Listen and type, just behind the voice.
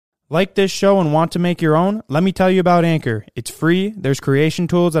Like this show and want to make your own? Let me tell you about Anchor. It's free. There's creation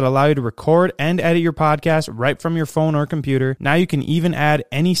tools that allow you to record and edit your podcast right from your phone or computer. Now you can even add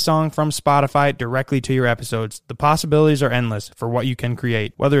any song from Spotify directly to your episodes. The possibilities are endless for what you can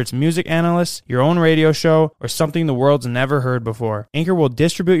create. Whether it's music analysts, your own radio show, or something the world's never heard before, Anchor will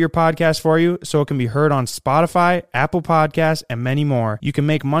distribute your podcast for you so it can be heard on Spotify, Apple Podcasts, and many more. You can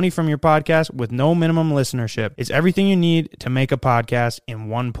make money from your podcast with no minimum listenership. It's everything you need to make a podcast in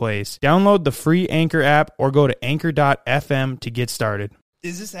one place. Download the free Anchor app or go to anchor.fm to get started.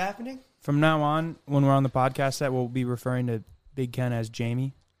 Is this happening? From now on, when we're on the podcast set, we'll be referring to Big Ken as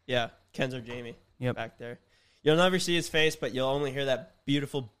Jamie. Yeah, Ken's our Jamie. Yep. Back there. You'll never see his face, but you'll only hear that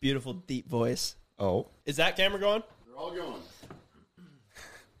beautiful, beautiful, deep voice. Oh. Is that camera going? They're all going.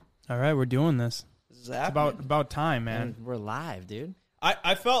 All right, we're doing this. This is happening. It's about time, man. And we're live, dude.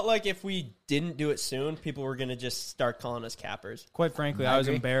 I felt like if we didn't do it soon, people were going to just start calling us cappers. Quite frankly, I was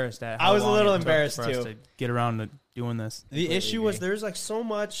embarrassed at I how was a long little it took embarrassed, for us too. to get around to doing this. The issue was there's like so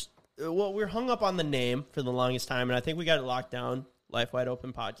much. Well, we were hung up on the name for the longest time, and I think we got it locked down. Life Wide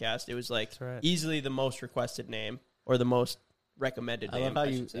Open Podcast. It was like easily the most requested name or the most recommended name. I love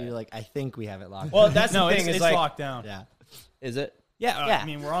how you're like, I think we have it locked. Well, that's the thing. It's Is like, locked down. Yeah. Is it? Yeah, Yeah. I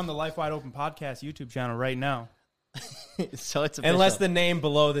mean, we're on the Life Wide Open Podcast YouTube channel right now. So it's official. Unless the name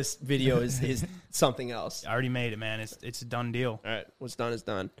below this video is something else. I already made it, man. It's a done deal. All right, what's done is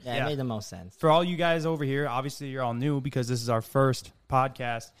done. Yeah, Yeah. it made the most sense. For all you guys over here, obviously you're all new because this is our first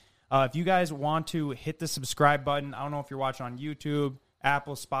podcast. If you guys want to hit the subscribe button, I don't know if you're watching on YouTube,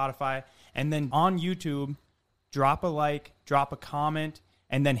 Apple, Spotify, and then on YouTube, drop a like, drop a comment,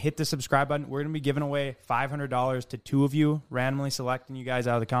 and then hit the subscribe button. We're going to be giving away $500 to two of you, randomly selecting you guys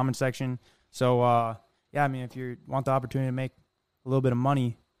out of the comment section. So, yeah, I mean, if you want the opportunity to make a little bit of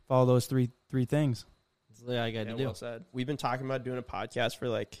money, follow those three things. That's literally all you got to do. Well said. We've been talking about doing a podcast for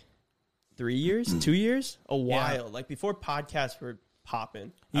like 3 years, 2 years, a while. Like before podcasts were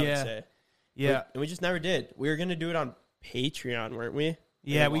popping, I would say. Yeah. And we just never did. We were going to do it on Patreon, weren't we?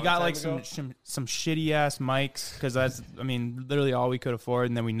 Yeah, we got like ago? some shitty ass mics because that's, I mean, literally all we could afford,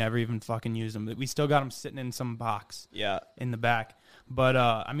 and then we never even fucking used them. We still got them sitting in some box in the back. But,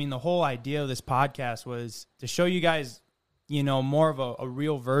 I mean, the whole idea of this podcast was to show you guys, you know, more of a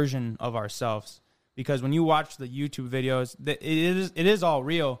real version of ourselves. Because when you watch the YouTube videos, it is all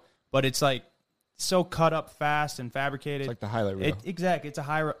real, but it's like so cut up fast and fabricated. It's like the highlight reel. Exactly. It's a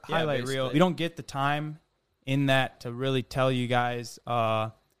highlight reel. basically. We don't get the time in that to really tell you guys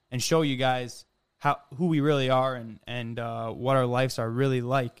and show you guys who we really are and what our lives are really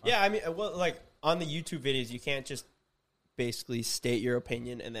like. Yeah, I mean, well, like on the YouTube videos, you can't just basically state your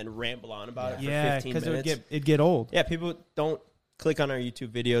opinion and then ramble on about it for 15 minutes. Yeah, because it'd get old. Yeah, people don't click on our YouTube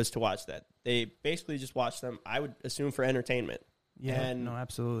videos to watch that. They basically just watch them, I would assume, for entertainment. Yeah, And no,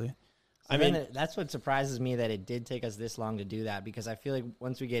 absolutely. So I mean, that's what surprises me, that it did take us this long to do that, because I feel like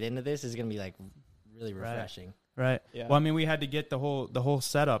once we get into this, it's going to be like really refreshing. Right. Yeah. Well, I mean, we had to get the whole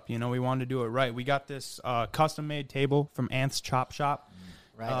setup. You know, we wanted to do it right. We got this custom made table from Ant's Chop Shop.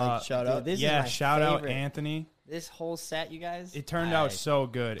 Right? shout out. This is Yeah, my shout out favorite. Anthony. This whole set, you guys. It turned out so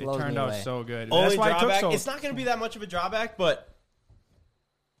good. It blows turned me out away. so good. Only That's why drawback, it took so. it's not going to be that much of a drawback, but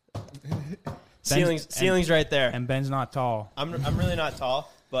Ben's- ceiling's right there. And Ben's not tall. I'm really not tall,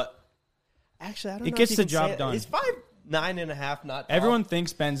 but actually, I don't know. It gets if you the can job say it. done. He's 5'9.5", not tall. Everyone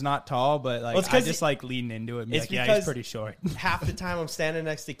thinks Ben's not tall, but like Well, it's I 'cause just like leading into it. And be it's like, yeah, because- he's pretty short. half the time I'm standing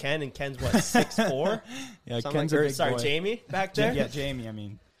next to Ken, and Ken's what, 6'4"? Yeah, Something Ken's like, a or, big sorry, boy. Jamie back there. Yeah, Jamie. I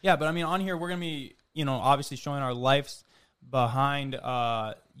mean, yeah, but I mean, on here we're gonna be, you know, obviously showing our lives behind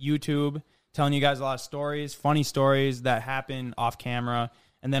YouTube, telling you guys a lot of stories, funny stories that happen off camera,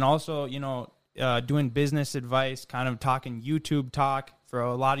 and then also, you know, doing business advice, kind of talking YouTube talk for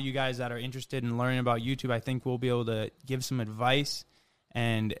a lot of you guys that are interested in learning about YouTube. I think we'll be able to give some advice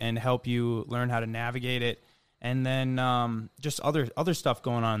and help you learn how to navigate it, and then just other stuff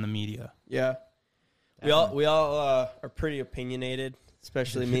going on in the media. Yeah, we all are pretty opinionated,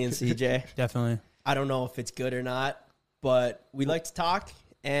 especially me and CJ. Definitely. I don't know if it's good or not, but we like to talk,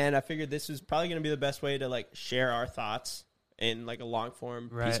 and I figured this is probably going to be the best way to like share our thoughts in like a long form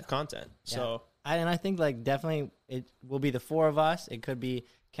piece Right. of content. Yeah. So And I think like definitely it will be the four of us. It could be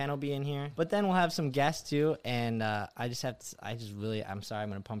Ken will be in here, but then we'll have some guests too. And I'm sorry, I'm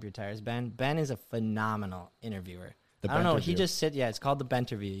going to pump your tires, Ben. Ben is a phenomenal interviewer. I don't know. He just it's called the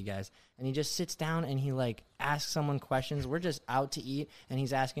Benterview, you guys. And he just sits down and he like asks someone questions. We're just out to eat and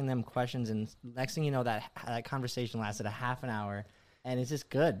he's asking them questions. And next thing you know, that conversation lasted a half an hour and it's just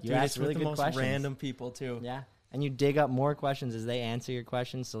good. You dude, ask it's really with the good most questions. random people too. Yeah. And you dig up more questions as they answer your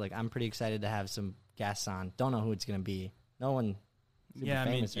questions. So like, I'm pretty excited to have some guests on. Don't know who it's going to be. No one Yeah, I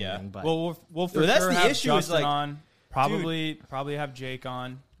mean, famous or anything, but Well, we'll for Well, that's sure the have issue is, Justin like, on. Probably have Jake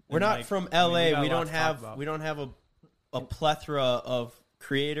on. We're And, not like, from I mean, LA. got We a lot don't to talk have about. a plethora of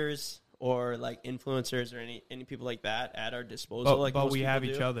creators or like influencers or any people like that at our disposal. But, like but most we people have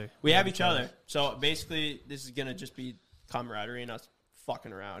do. each other. We have each other. So basically, this is gonna just be camaraderie and us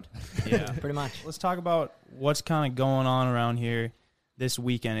fucking around. Yeah. pretty much. Let's talk about what's kind of going on around here this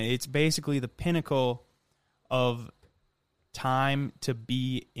weekend. It's basically the pinnacle of time to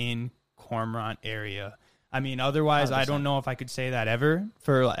be in Cormorant area. I mean, otherwise, 100%. I don't know if I could say that ever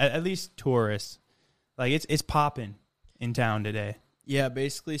for at least tourists. Like, it's popping in town today. Yeah,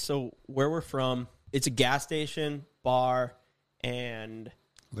 basically. So where we're from, it's a gas station, bar, and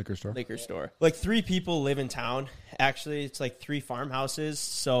Liquor store. Like 3 people live in town. Actually, it's like 3 farmhouses.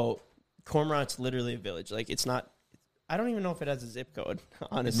 So Cormorant's literally a village. Like, it's not. I don't even know if it has a zip code.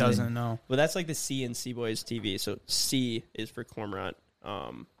 Honestly, It doesn't know. But that's like the C in CboysTV. So C is for Cormorant.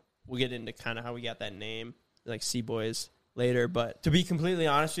 We'll get into kind of how we got that name, like CBoys, later. But to be completely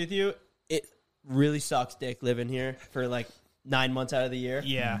honest with you, it really sucks dick living here for like 9 months out of the year.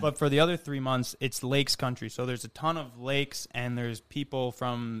 Yeah, but for the other 3 months, it's lakes country. So there's a ton of lakes, and there's people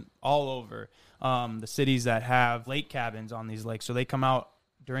from all over the cities that have lake cabins on these lakes. So they come out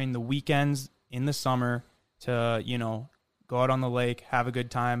during the weekends in the summer to, go out on the lake, have a good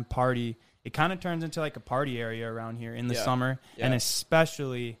time, party. It kind of turns into like a party area around here in the summer, and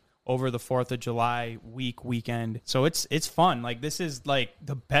especially over the 4th of July weekend. So it's fun. Like, this is like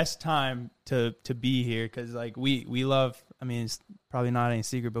the best time to be here because like we love. I mean, it's probably not any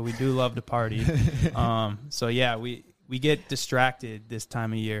secret, but we do love to party. So yeah, we get distracted this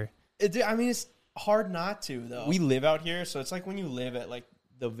time of year. It's hard not to though. We live out here, so it's like when you live at like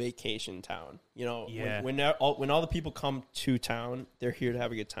the vacation town. Yeah. When all the people come to town, they're here to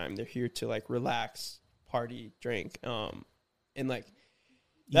have a good time. They're here to like relax, party, drink, and like.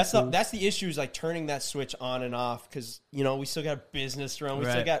 That's the issue is like turning that switch on and off because we still got a business to run. We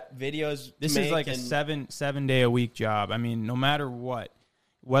still got videos. This is like a 7 day a week job. I mean, no matter what,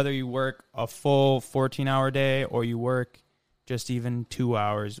 whether you work a full 14-hour day or you work just even 2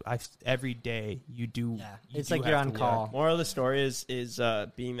 hours, every day you do. Yeah, it's like you're on call. Moral of the story is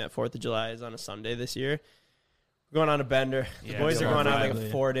being that 4th of July is on a Sunday this year. We're going on a bender. The boys are going on like a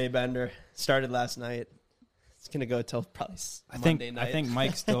 4-day bender. Started last night. It's gonna go till probably Monday night. I think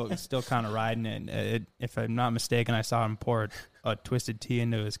Mike's still kind of riding it. If I'm not mistaken, I saw him pour a twisted tea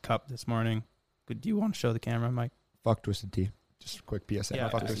into his cup this morning. Do you want to show the camera, Mike? Fuck twisted tea. Just a quick PSA. Yeah,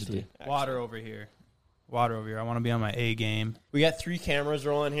 Fuck twisted tea. Water over here. I want to be on my A game. We got 3 cameras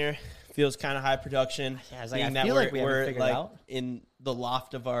rolling here. Feels kind of high production. Yeah, I feel like we haven't figured it out. In the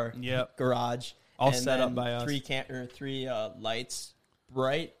loft of our garage, all set up by us. 3 lights.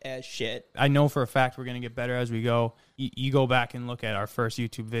 Bright as shit. I know for a fact we're going to get better as we go. You go back and look at our first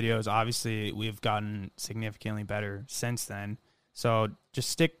YouTube videos. Obviously, we've gotten significantly better since then. So just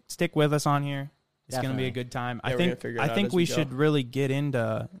stick with us on here. It's going to be a good time. Yeah, I think we should really get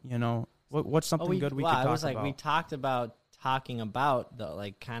into, what's something good we could talk about. We talked about talking about the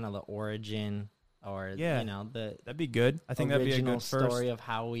like kind of the origin or that'd be good. I think that'd be a good story of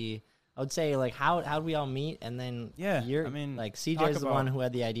how we. I would say, like, how did we all meet? And then, like, CJ is the one who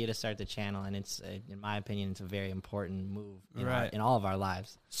had the idea to start the channel, and it's, in my opinion, it's a very important move in all of our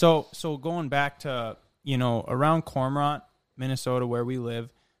lives. So going back to, around Cormorant, Minnesota, where we live,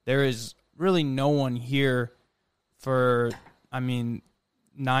 there is really no one here for, 9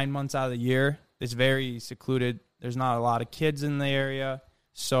 months out of the year. It's very secluded. There's not a lot of kids in the area.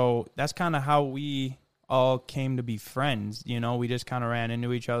 So that's kind of how we all came to be friends. We just kind of ran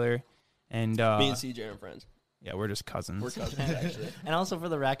into each other. And me and CJ are friends. Yeah, we're just cousins. We're cousins, actually. And also, for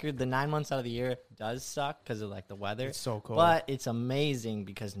the record, the 9 months out of the year does suck because of like the weather. It's so cold, but it's amazing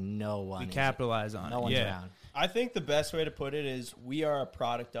because we capitalize on it. No one's around. I think the best way to put it is we are a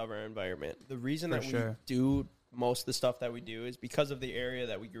product of our environment. The reason that we do most of the stuff that we do is because of the area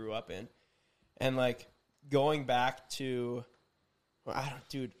that we grew up in, and like going back to,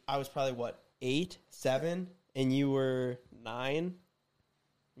 I was probably 8, 7, and you were 9.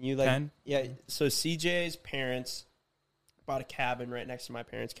 You 10? Yeah. So CJ's parents bought a cabin right next to my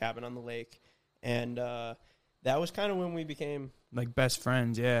parents' cabin on the lake, and that was kind of when we became like best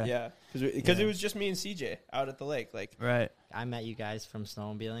friends. Yeah. Yeah, because it was just me and CJ out at the lake. Like, right. I met you guys from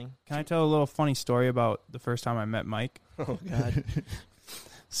snowmobiling. Can I tell a little funny story about the first time I met Mike? Oh God.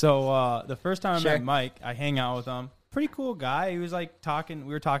 So the first time I met Mike, I hang out with him. Pretty cool guy. He was like talking.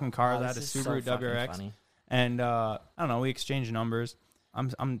 We were talking cars. I had a Subaru WRX, funny. And I don't know. We exchanged numbers.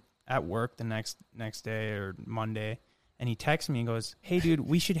 I'm at work the next day or Monday, And he texts me and goes, "Hey, dude,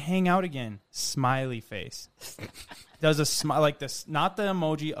 we should hang out again." Smiley face. Does a smile like this, not the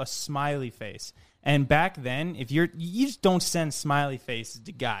emoji, a smiley face. And back then, if you just don't send smiley faces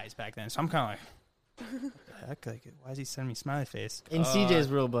to guys back then. So I'm kind of like, heck, like, why is he sending me smiley face? In CJ's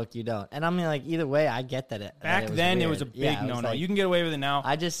rule book, you don't. And I mean, like, either way, I get that. Back then, weird. it was a big no-no. Like, you can get away with it now.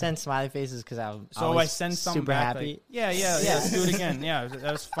 I just send smiley faces because I send something super back, happy. Like, yeah, let's do it again. Yeah,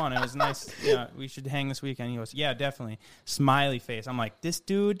 that was fun. It was nice. Yeah, we should hang this weekend. He goes, yeah, definitely. Smiley face. I'm like, this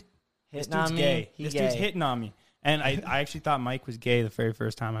dude's gay. This dude's hitting on me. And I actually thought Mike was gay the very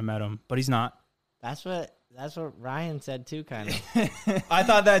first time I met him, but he's not. That's what Ryan said too, kind of. I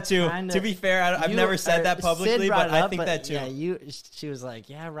thought that too. Kinda, to be fair, I've never said that publicly, but I think that too. Yeah, she was like,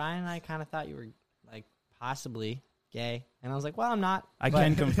 yeah, Ryan and I kind of thought you were like possibly gay, and I was like, well, I'm not. I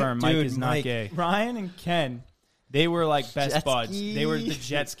can confirm, Mike is not gay. Ryan and Ken, they were like best buds. They were the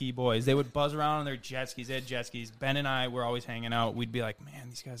jet ski boys. They would buzz around on their jet skis. They had jet skis. Ben and I were always hanging out. We'd be like, man,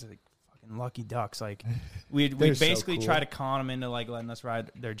 these guys are like fucking lucky ducks. Like, we'd basically try to con them into like letting us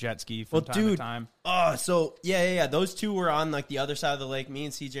ride their jet ski from time to time. Oh, so yeah. Those two were on like the other side of the lake. Me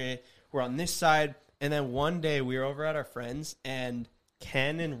and CJ were on this side, and then one day we were over at our friends, and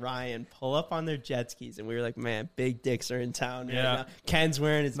Ken and Ryan pull up on their jet skis, and we were like, man, big dicks are in town right now. Ken's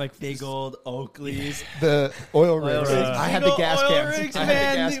wearing his like big old Oakleys. The oil rigs. I had the gas cans. Rigs,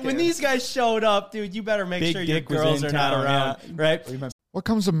 man. When these guys showed up, dude, you better make sure your girls are not around, right? What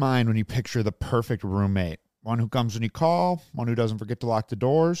comes to mind when you picture the perfect roommate? One who comes when you call, one who doesn't forget to lock the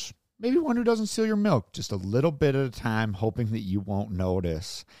doors, maybe one who doesn't steal your milk just a little bit at a time, hoping that you won't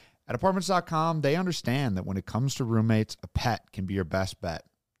notice. At Apartments.com, they understand that when it comes to roommates, a pet can be your best bet.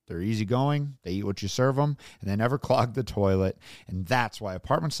 They're easygoing, they eat what you serve them, and they never clog the toilet. And that's why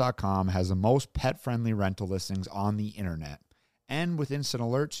Apartments.com has the most pet-friendly rental listings on the internet. And with instant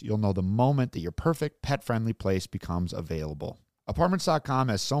alerts, you'll know the moment that your perfect pet-friendly place becomes available. Apartments.com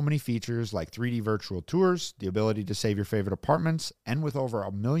has so many features like 3D virtual tours, the ability to save your favorite apartments, and with over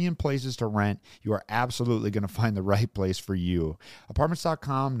 1 million places to rent, you are absolutely going to find the right place for you.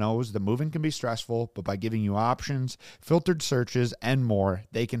 Apartments.com knows that moving can be stressful, but by giving you options, filtered searches, and more,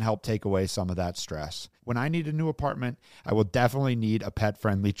 they can help take away some of that stress. When I need a new apartment, I will definitely need a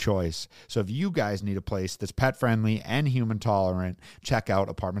pet-friendly choice. So if you guys need a place that's pet-friendly and human-tolerant, check out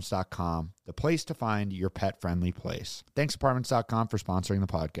Apartments.com, the place to find your pet-friendly place. Thanks, Apartments.com, for sponsoring the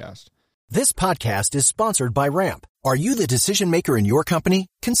podcast. This podcast is sponsored by Ramp. Are you the decision maker in your company?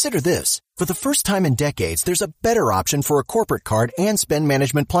 Consider this. For the first time in decades, there's a better option for a corporate card and spend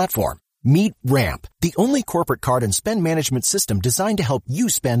management platform. Meet Ramp, the only corporate card and spend management system designed to help you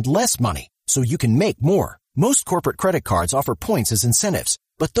spend less money so you can make more. Most corporate credit cards offer points as incentives,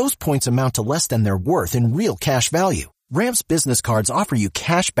 but those points amount to less than their worth in real cash value. Ramp's business cards offer you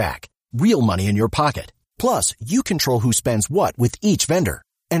cash back, real money in your pocket. Plus, you control who spends what with each vendor.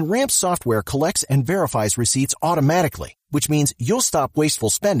 And Ramp's software collects and verifies receipts automatically, which means you'll stop wasteful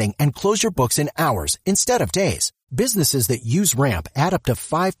spending and close your books in hours instead of days. Businesses that use Ramp add up to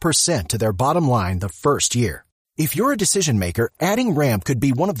 5% to their bottom line the first year. If you're a decision maker, adding Ramp could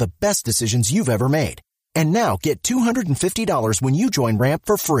be one of the best decisions you've ever made. And now get $250 when you join Ramp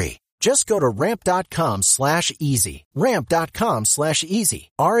for free. Just go to ramp.com/easy.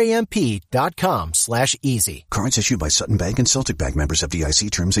 Ramp.com/easy. RAMP.com/easy. Cards issued by Sutton Bank and Celtic Bank, members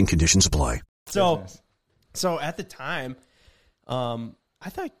FDIC. Terms and conditions apply. So at the time, I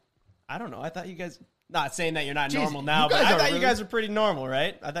thought you guys, not saying that you're not normal now, but I thought you guys were pretty normal,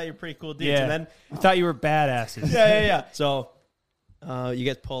 right? I thought you were pretty cool dudes. Yeah. And then I thought you were badasses. Yeah. So you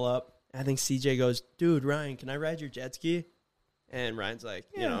guys pull up. I think CJ goes, dude, Ryan, can I ride your jet ski? And Ryan's like,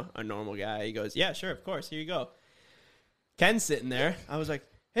 you know, a normal guy. He goes, yeah, sure, of course. Here you go. Ken's sitting there. I was like,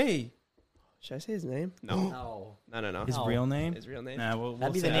 hey, should I say his name? No. His real name? His real name? Nah, we'll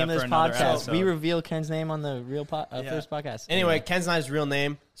That'd be say the name that of for this another podcast. episode. We reveal Ken's name on the real first podcast. Anyway, Ken's not his real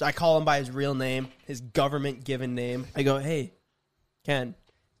name, so I call him by his real name, his government-given name. I go, hey, Ken,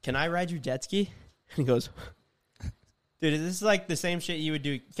 can I ride your jet ski? And he goes, dude, this is like the same shit you would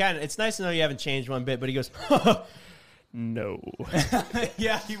do. Ken, it's nice to know you haven't changed one bit, but he goes, no.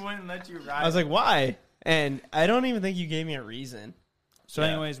 Yeah, he wouldn't let you ride. I was like, why? And I don't even think you gave me a reason. So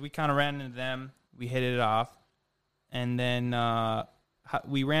anyways, we kind of ran into them. We hit it off. And then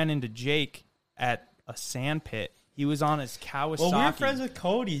we ran into Jake at a sand pit. He was on his Kawasaki. Well, we were friends with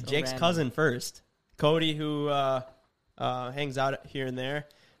Cody, Jake's cousin first. Cody, who hangs out here and there,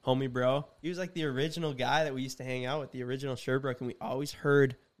 homie bro. He was like the original guy that we used to hang out with, the original Sherbrooke, and we always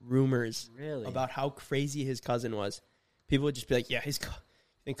heard rumors about how crazy his cousin was. People would just be like, yeah, you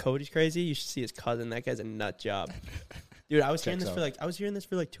think Cody's crazy? You should see his cousin. That guy's a nut job. Dude, I was hearing this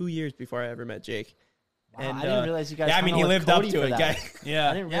for like 2 years before I ever met Jake. Wow, And I didn't realize you guys. Yeah, I mean, he lived up to it, guy.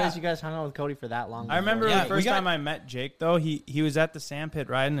 I didn't realize you guys hung out with Cody for that long. I remember Yeah, the first time I met Jake, though, he was at the sandpit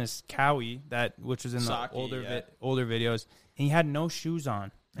riding this cowie, which was in the older videos, and he had no shoes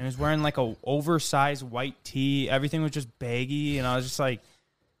on. And he was wearing like a oversized white tee. Everything was just baggy, and I was just like,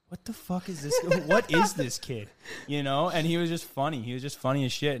 what the fuck is this? What is this kid? You know? And he was just funny. He was just funny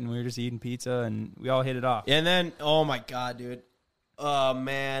as shit, and we were just eating pizza, and we all hit it off. And then, oh my God, dude. Oh,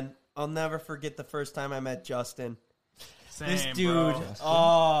 man. I'll never forget the first time I met Justin. This dude,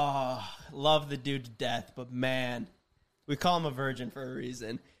 love the dude to death, but man, we call him a virgin for a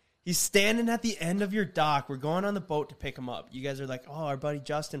reason. He's standing at the end of your dock. We're going on the boat to pick him up. You guys are like, oh, our buddy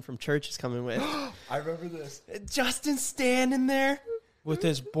Justin from church is coming with. I remember this. Justin's standing there. With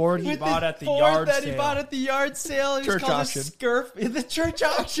his board he bought at the board yard that sale. He bought at the yard sale. It was Church called auction. a scurf. The church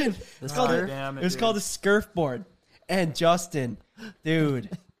auction. It was called a scurf board. And Justin,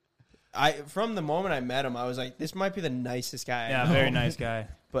 dude, from the moment I met him, I was like, this might be the nicest guy I know. Very nice guy.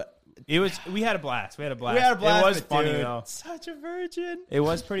 But we had a blast. We had a blast. It was funny, dude, though. Such a virgin. It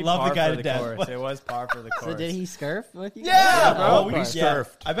was pretty Love par the guy for to the death. course. It was par for the course. So did he scurf with you? Yeah, bro. we scurfed.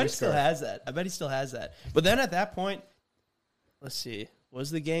 I bet We he still has that. But then at that point, let's see.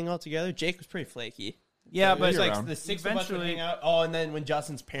 Was the gang all together? Jake was pretty flaky. Yeah, but It's like around. the six of us would hang out. Oh, and then when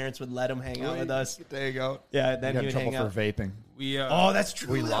Justin's parents would let him hang out with us. There you go. Yeah, then Got he in would trouble hang for out. vaping. Oh, that's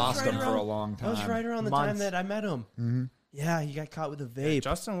true. We That was lost right him for around- a long time. That was right around the time that I met him. Mm-hmm. Yeah, he got caught with a vape.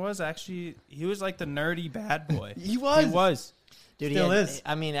 Justin was actually, he was like the nerdy bad boy. He was. He was. Dude, Still he had, is.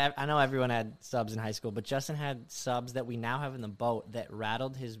 I mean, I know everyone had subs in high school, but Justin had subs that we now have in the boat that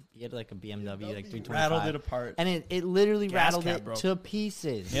rattled his. He had like a BMW, like 325. Rattled it apart. And it literally rattled cap it broke. to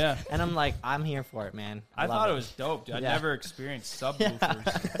pieces. Yeah. And I'm like, I'm here for it, man. I love thought it was dope, dude. I'd Yeah. never experienced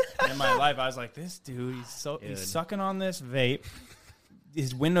subwoofers in my life. I was like, this dude, he's sucking on this vape.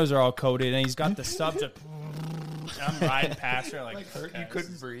 His windows are all coated, and he's got the subs. I'm riding past her like You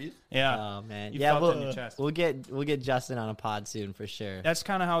couldn't breathe. Yeah. Oh man, You yeah. felt it in your chest. We'll get Justin on a pod soon for sure. That's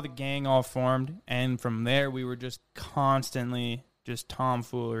kind of how the gang all formed, and from there we were just constantly just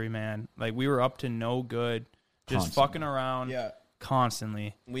tomfoolery, man. Like we were up to no good, just fucking around,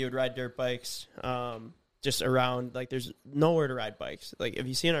 constantly. We would ride dirt bikes, just around. Like there's nowhere to ride bikes. Like if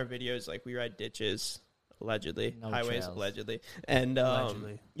you see in our videos, like we ride ditches. Allegedly, No highways, trails. allegedly, and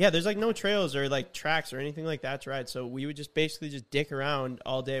Allegedly. yeah, there's like no trails or like tracks or anything like that to ride. So we would just basically just dick around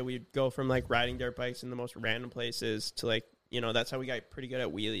all day. We'd go from like riding dirt bikes in the most random places to like, you know, that's how we got pretty good at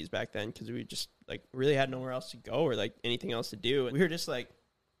wheelies back then because we just like really had nowhere else to go or like anything else to do. And we were just like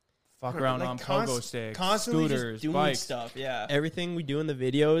Fuck around like on pogo sticks, constantly scooters, just doing bikes. stuff. Yeah, everything we do in the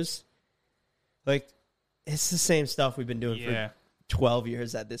videos, like it's the same stuff we've been doing for 12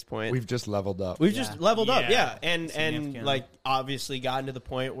 years at this point. We've just leveled up. We've just leveled up, Yeah. and like obviously gotten to the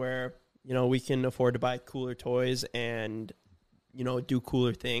point where, you know, we can afford to buy cooler toys and, you know, do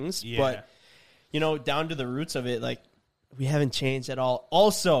cooler things. Yeah. But, you know, down to the roots of it, like we haven't changed at all.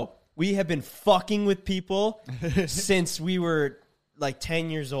 Also, we have been fucking with people since we were like 10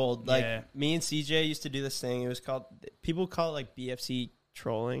 years old. Like me and CJ used to do this thing. It was called, people call it like BFC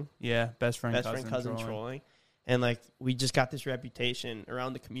trolling. Yeah, best friend Cousin trolling. And, like, we just got this reputation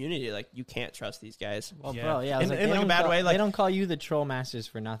around the community. Like, you can't trust these guys. Well, Yeah. bro, yeah. I was In- like, in they like a don't bad call- way, like- they don't call you the troll masters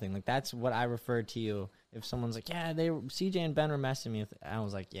for nothing. Like that's what I refer to you. If someone's like, yeah, CJ and Ben were messing me with, I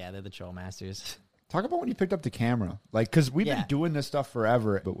was like, yeah, they're the troll masters. Talk about when you picked up the camera. Like, because we've Yeah. been doing this stuff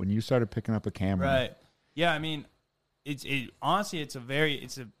forever, but when you started picking up a camera. Right. Yeah, I mean, honestly, it's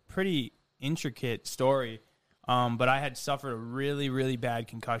a pretty intricate story. But I had suffered a really, really bad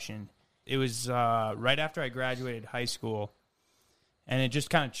concussion. It was right after I graduated high school, and it just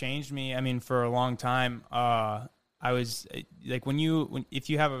kind of changed me. I mean, for a long time, I was like, if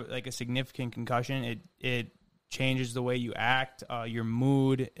you have a significant concussion, it changes the way you act, your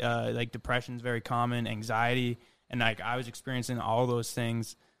mood, like depression's very common, anxiety, and like I was experiencing all those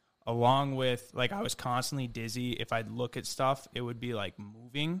things, along with like I was constantly dizzy. If I'd look at stuff, it would be like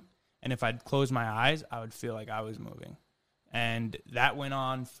moving, and if I'd close my eyes, I would feel like I was moving. And that went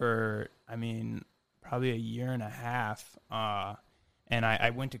on for, I mean, probably a year and a half. And I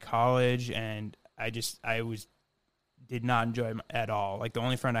went to college, and I did not enjoy it at all. Like, the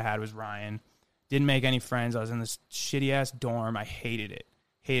only friend I had was Ryan. Didn't make any friends. I was in this shitty-ass dorm. I hated it.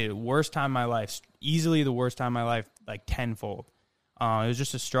 Hated it. Worst time of my life. Easily the worst time of my life, like tenfold. It was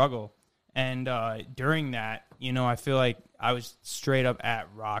just a struggle. And during that, you know, I feel like I was straight up at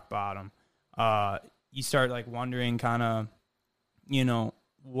rock bottom. You start, like, wondering kind of, you know,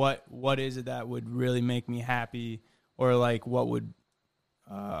 what is it that would really make me happy, or like what would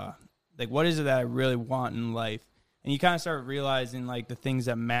what is it that I really want in life? And you kind of start realizing like the things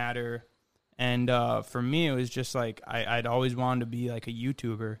that matter And for me, it was just like I'd always wanted to be like a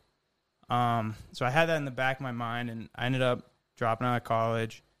YouTuber. So I had that in the back of my mind, and I ended up dropping out of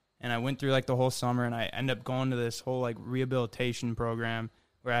college, and I went through like the whole summer, and I ended up going to this whole like rehabilitation program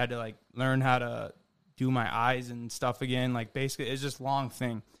where I had to like learn how to do my eyes and stuff again. Like basically, it's just a long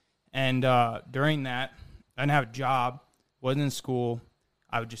thing. And during that, I didn't have a job, wasn't in school.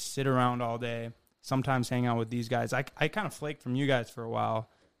 I would just sit around all day, sometimes hang out with these guys. I kind of flaked from you guys for a while,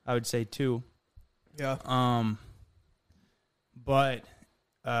 I would say too. Yeah. But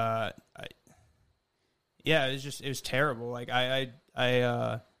yeah, it was terrible. Like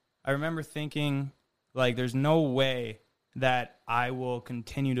I remember thinking like there's no way that I will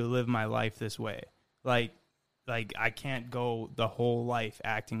continue to live my life this way. Like I can't go the whole life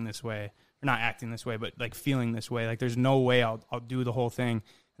acting this way. Or not acting this way, but like feeling this way. Like there's no way I'll do the whole thing. And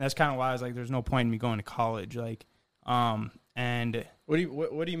that's kind of why I was like there's no point in me going to college. Like and what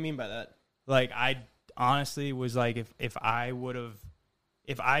do you mean by that? Like I honestly was like if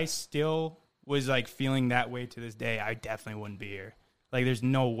I still was like feeling that way to this day, I definitely wouldn't be here. Like there's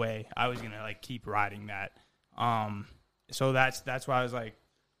no way I was gonna like keep riding that. So that's why I was like,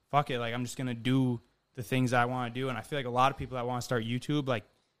 fuck it, like I'm just gonna do the things I want to do. And I feel like a lot of people that want to start YouTube, like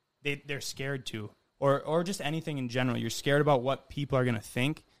they're scared to, or just anything in general. You're scared about what people are gonna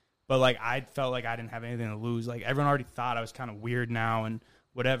think. But like I felt like I didn't have anything to lose. Like everyone already thought I was kind of weird now and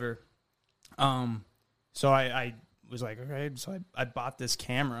whatever. So I was like, okay, so I bought this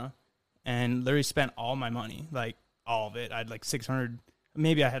camera and literally spent all my money, like all of it. I had like 600,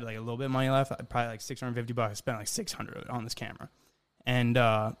 maybe I had like a little bit of money left. I probably like $650. I spent like 600 of it on this camera, and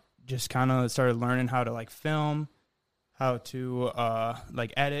just kind of started learning how to like film, how to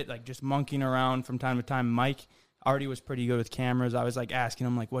like edit, like just monkeying around from time to time. Mike already was pretty good with cameras. I was like asking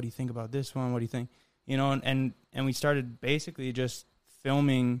him like, what do you think about this one? What do you think? You know, and we started basically just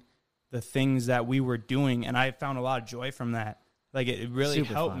filming the things that we were doing, and I found a lot of joy from that. Like it really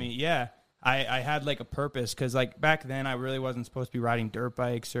Super helped fun. me. Yeah. I had like a purpose because like back then I really wasn't supposed to be riding dirt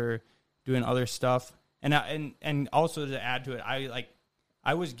bikes or doing other stuff. And also to add to it,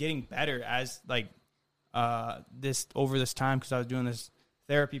 I was getting better as like this over this time because I was doing this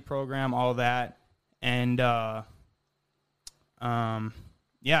therapy program, all that. And yeah,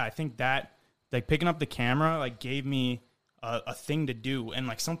 I think that like picking up the camera like gave me a thing to do and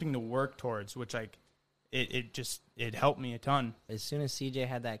like something to work towards, which like it helped me a ton. As soon as CJ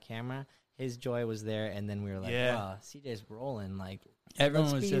had that camera, his joy was there, and then we were like, Yeah. wow, CJ's rolling. Like,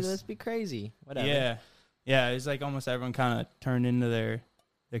 Everyone was just let's be crazy. Whatever. Yeah. It was like almost everyone kind of turned into their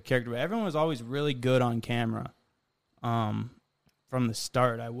character. But everyone was always really good on camera, from the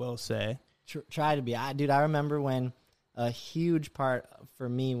start. I will say. Try to be. Dude, I remember when a huge part for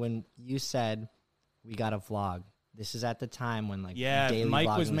me when you said we got a vlog. This is at the time when like daily Mike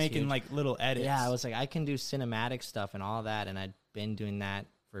vlogging was making huge. like little edits. Yeah, I was like, I can do cinematic stuff and all that, and I'd been doing that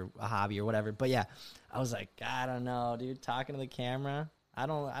for a hobby or whatever. But yeah, I was like, I don't know, dude. Talking to the camera, I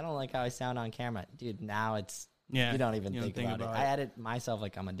don't like how I sound on camera, dude. Now it's you don't even think about it. I edit myself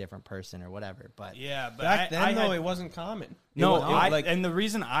like I'm a different person or whatever. But yeah, but back then it wasn't common. And the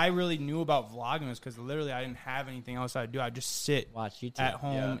reason I really knew about vlogging was because literally I didn't have anything else I'd do. I'd just sit watch YouTube at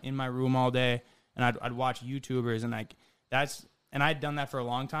home in my room all day. And I'd watch YouTubers, and like and I'd done that for a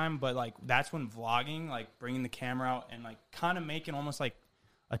long time, but like that's when vlogging, like bringing the camera out and like kind of making almost like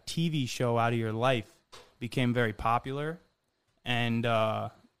a TV show out of your life became very popular. And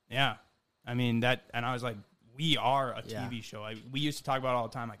yeah, I mean that, and I was like, we are a TV show. We used to talk about it all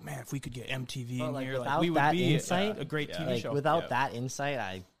the time, like, man, if we could get MTV in here, like we would be a great TV show. Without that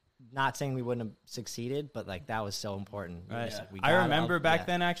insight, not saying we wouldn't have succeeded, but like that was so important. Right. I remember back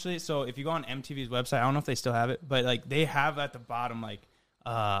then actually. So if you go on MTV's website, I don't know if they still have it, but like they have at the bottom like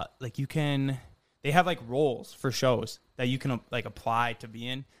they have like roles for shows that you can like apply to be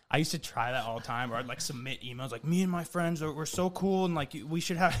in. I used to try that all the time, or I'd like submit emails like, me and my friends we're so cool and like we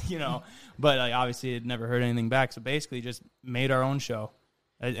should have, you know, but like obviously it never heard anything back. So basically just made our own show,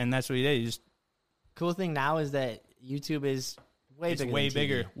 and that's what he did. He just cool thing now is that YouTube is way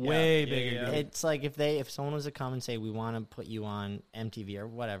bigger. Way bigger. Yeah. It's like if someone was to come and say we want to put you on MTV or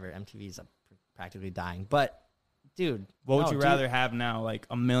whatever, MTV's practically dying. But dude, what would you rather have now, like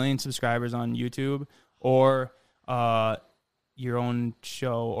 1 million subscribers on YouTube, or your own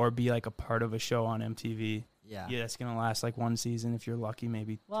show, or be like a part of a show on MTV? Yeah, that's gonna last like one season if you're lucky,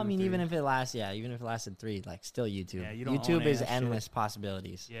 maybe. Well, I mean, even if it lasted 3, like still YouTube. Yeah, you don't YouTube own is that endless shit.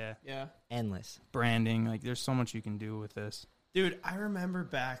 possibilities. Yeah. Endless branding. Like, there's so much you can do with this. Dude, I remember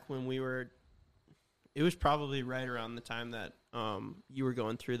back when it was probably right around the time that you were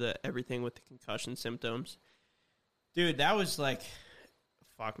going through everything with the concussion symptoms. Dude, that was like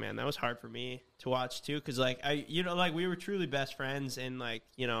fuck, man, that was hard for me to watch too, because like we were truly best friends, and like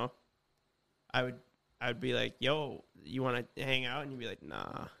I would be like, yo, you want to hang out, and you'd be like,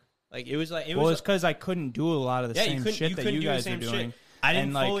 nah. Like it was it's because I couldn't do a lot of the same shit that you guys are doing. I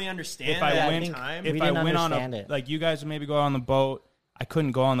didn't fully understand if I that went, at the time. If I went on like you guys would maybe go on the boat, I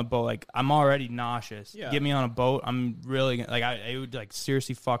couldn't go on the boat. Like I'm already nauseous. Yeah. Get me on a boat, I'm really like it would like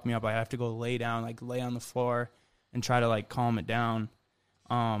seriously fuck me up. I have to go lay down, like lay on the floor, and try to like calm it down.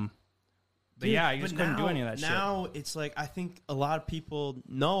 But dude, yeah, I just couldn't do any of that shit. Now it's like I think a lot of people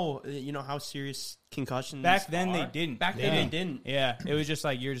know, how serious concussions back then are. they didn't. Back then they didn't. Yeah, it was just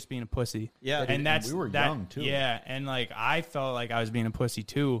like you're just being a pussy. Yeah, and we were young too. Yeah, and like I felt like I was being a pussy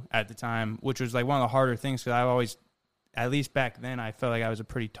too at the time, which was like one of the harder things because I always, at least back then, I felt like I was a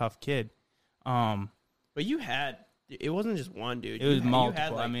pretty tough kid. But it wasn't just one dude. It was multiple.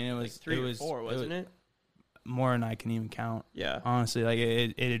 Had like, I mean, it was like 3 or 4, wasn't it? More than I can even count. Yeah, honestly, like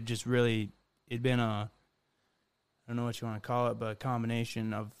it had just really. It'd been I don't know what you want to call it, but a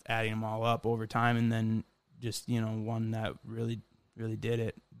combination of adding them all up over time and then just, one that really, really did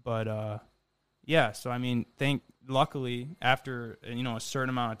it. But, yeah, so, I mean, luckily, after, a certain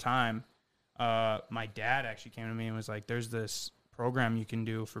amount of time, my dad actually came to me and was like, there's this program you can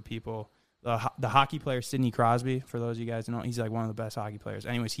do for people. The hockey player, Sidney Crosby, for those of you guys who know, he's like one of the best hockey players.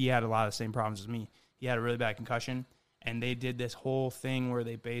 Anyways, he had a lot of the same problems as me. He had a really bad concussion. And they did this whole thing where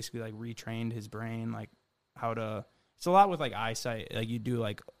they basically like retrained his brain, like how to. It's a lot with like eyesight. Like you do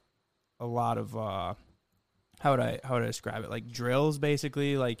like a lot of how would I describe it? Like drills,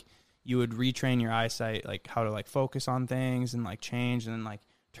 basically. Like you would retrain your eyesight, like how to like focus on things and like change and then like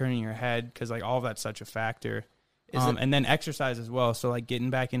turning your head because like all of that's such a factor. And then exercise as well. So like getting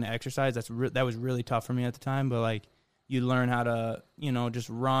back into exercise, that was really tough for me at the time. But like you learn how to just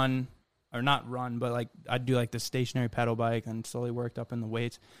run. Or not run, but like I'd do like the stationary pedal bike and slowly worked up in the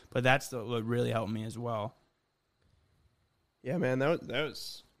weights. But that's what really helped me as well. Yeah, man, that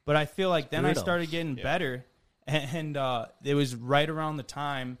was. But I feel like then brutal. I started getting better, and it was right around the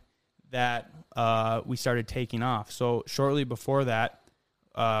time that we started taking off. So shortly before that,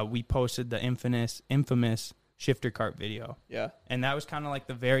 we posted the infamous shifter cart video. Yeah, and that was kind of like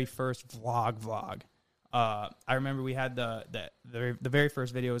the very first vlog. I remember we had the very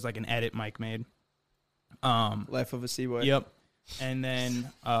first video was like an edit Mike made. Life of a Seaboy. Yep. And then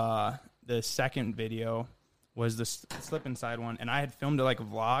the second video was the slip inside one, and I had filmed it like a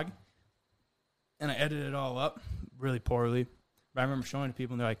vlog, and I edited it all up really poorly. But I remember showing it to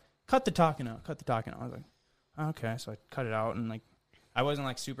people, and they're like, cut the talking out. I was like, okay. So I cut it out, and like I wasn't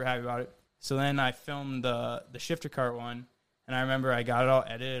like super happy about it. So then I filmed the shifter cart one, and I remember I got it all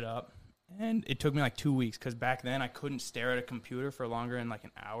edited up. And it took me like 2 weeks because back then I couldn't stare at a computer for longer than like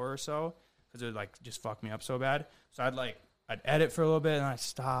an hour or so because it would like just fuck me up so bad. So I'd edit for a little bit and I'd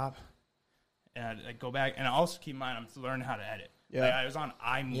stop and I'd go back. And I also keep in mind I'm learning how to edit. Yeah, like, I was on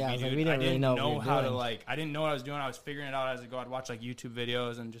iMovie. Yeah, dude. We didn't really know how to like. I didn't know what I was doing. I was figuring it out as I go. I'd watch like YouTube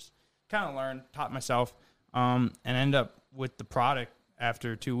videos and just kind of learn, taught myself, and end up with the product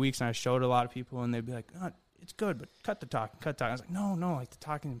after 2 weeks. And I showed a lot of people and they'd be like, oh, it's good, but cut the talking. I was like, no, like the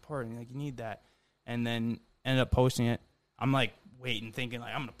talking is important. Like you need that. And then ended up posting it. I'm like waiting, thinking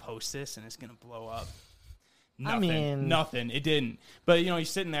like I'm gonna post this and it's gonna blow up. Nothing. It didn't. But you're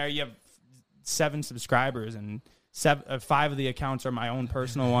sitting there. You have 7 subscribers and 5 of the accounts are my own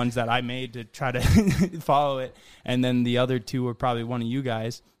personal ones that I made to try to follow it, and then the other 2 were probably one of you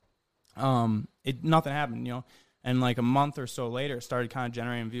guys. Nothing happened, and like a month or so later, it started kind of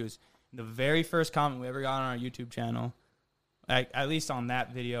generating views. The very first comment we ever got on our YouTube channel, at least on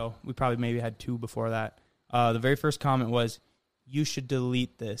that video, we probably maybe had 2 before that. The very first comment was, "You should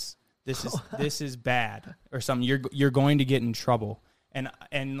delete this. This is bad," or something. You're going to get in trouble.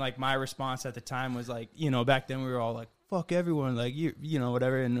 And like my response at the time was like, back then we were all like, "Fuck everyone," like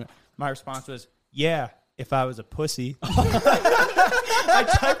whatever. And my response was, "Yeah, if I was a pussy." I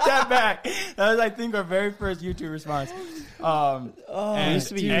typed that back. That was, I think, our very first YouTube response. And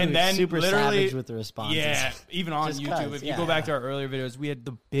then super savage with the responses. Yeah, even on just YouTube. If you go back to our earlier videos, we had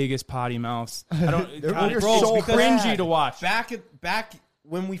the biggest potty mouths. They're so cringy to watch. Back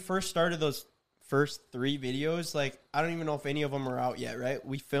when we first started those first 3 videos, like I don't even know if any of them are out yet, right?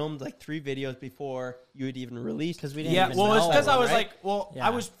 We filmed like 3 videos before you had even released because we didn't. Yeah, well, it's because I was right? I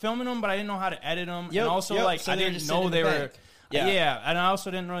was filming them, but I didn't know how to edit them, and also so I didn't know they were. Yeah, and I also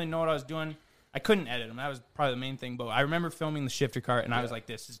didn't really know what I was doing. I couldn't edit them. That was probably the main thing. But I remember filming the shifter cart, and I was like,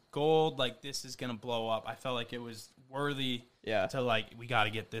 "This is gold. Like this is gonna blow up." I felt like it was worthy Yeah. To like, we got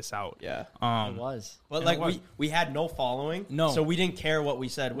to get this out. Yeah. It was. But And like it was. we had no following. No. So we didn't care what we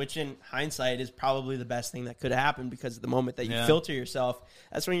said, which in hindsight is probably the best thing that could happen, because the moment that you filter yourself,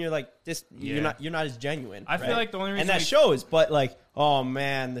 that's when you're like, you're not as genuine. I feel like the only reason and that shows, but like, oh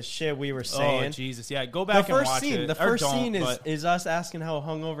man, the shit we were saying. Oh Jesus, yeah. Go back and watch it. The first scene is us asking how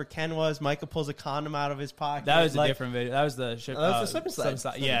hungover Ken was. Micah pulls a condom out of his pocket. That was a different video. That was the that was the slip and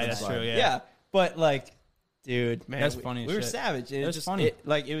slide. Yeah, that's true. Yeah, but like, dude, man, That's funny as We were shit. savage. It was just funny.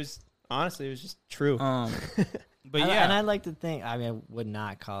 It was honestly, it was just true. But yeah, and I like to think. I mean, I would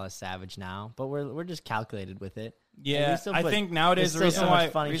not call us savage now, but we're just calculated with it. yeah. I think nowadays the there's reason still so why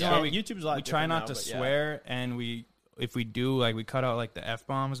much funny reason shit. why YouTube's a lot we try different not now, to but yeah. swear, and if we do, like, we cut out like the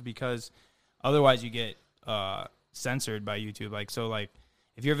F-bombs, because otherwise you get censored by YouTube. Like, so like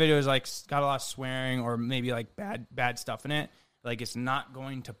if your video is like got a lot of swearing or maybe like bad stuff in it, like it's not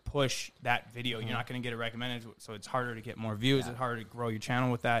going to push that video. You're not going to get it recommended, so it's harder to get more views. It's harder to grow your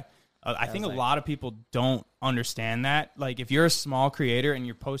channel with that. I think a lot of people don't understand that. Like, if you're a small creator and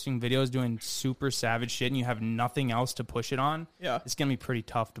you're posting videos doing super savage shit and you have nothing else to push it on, it's gonna be pretty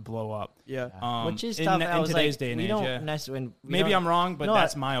tough to blow up. Yeah. Which is in tough. I was today's like, day and we age. don't Yeah. necessarily. Maybe I'm wrong, but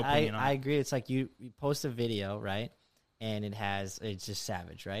that's my opinion. I agree. It's like you post a video, right? And it's just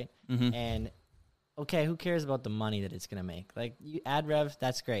savage, right? Mm-hmm. And okay, who cares about the money that it's gonna make? Like, ad rev,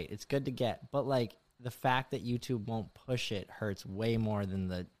 that's great. It's good to get, but like the fact that YouTube won't push it hurts way more than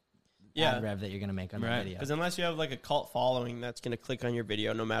the ad rev that you're gonna make on the video. Because unless you have like a cult following that's gonna click on your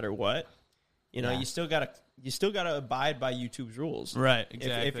video no matter what, you know, you still gotta abide by YouTube's rules. Right,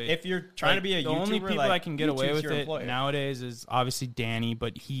 exactly. If you're trying to be a YouTuber, the only people like, that can get away YouTube's with your it employer. nowadays is obviously Danny,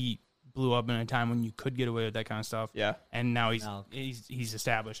 but he blew up in a time when you could get away with that kind of stuff. Yeah. And now he's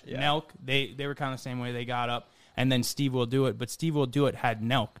established. Nelk, they were kind of the same way. They got up, and then Steve Will Do It, but Steve Will Do It had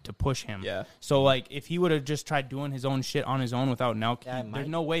Nelk to push him. Yeah. So like, if he would have just tried doing his own shit on his own without Nelk, there's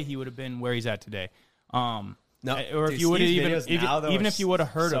no way he would have been where he's at today. No, or dude, if you would have Steve's videos now, though, even are if you would have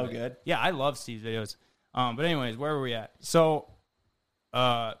heard so of it. good. Yeah, I love Steve's videos. But anyways, where were we at? So,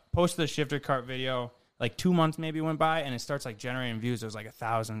 posted the shifter cart video. Like 2 months maybe went by, and it starts like generating views. It was like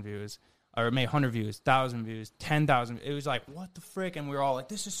 1,000 views, or it made 100 views, 1,000 views, 10,000. It was like, what the frick? And we were all like,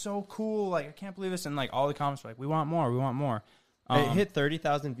 this is so cool. Like, I can't believe this. And like all the comments were like, we want more. We want more. It hit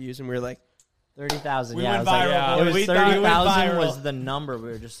 30,000 views, and we were like, 30,000. We Yeah, went it was viral, like, boys. it was We thought we went 30,000 viral. was the number. We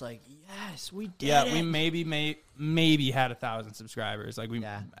were just like, yes, we did it. We maybe had 1,000 subscribers. Like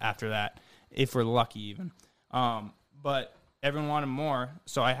after that, if we're lucky even. But everyone wanted more.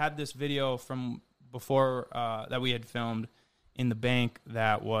 So I had this video from before that we had filmed in the bank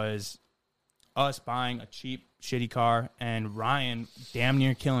that was us buying a cheap, shitty car and Ryan damn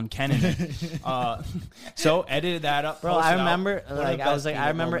near killing Ken in it. So edited that up. Bro, I remember, the like, best I peanut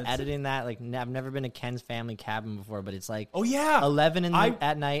remember moments. editing that. Like, I've never been to Ken's family cabin before, but it's like, Oh yeah, 11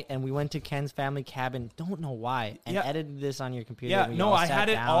 at night, and we went to Ken's family cabin. Don't know why, and Yeah. edited this on your computer. Yeah, We no, all I sat had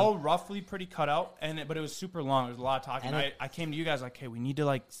it down. all roughly pretty cut out, but it was super long. There was a lot of talking. And I came to you guys like, hey, we need to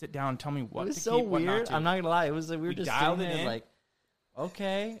like sit down and tell me what It was to so keep, what not weird. to. I'm not gonna lie. It was like we were just dialed sitting it there in. like,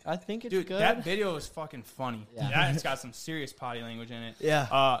 okay, I think it's Dude, good. that video is fucking funny. Yeah. Yeah, it's got some serious potty language in it.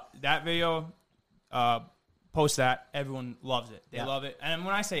 Yeah. That video, post that. Everyone loves it. They love it. And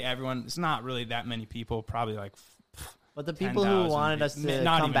when I say everyone, it's not really that many people. Probably like, But the people who 10,000 wanted us to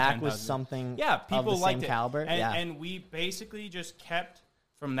not come even back with 10,000. something people of the liked same it. caliber. And, yeah. and we basically just kept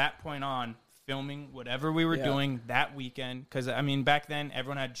from that point on filming whatever we were doing that weekend. Because I mean, back then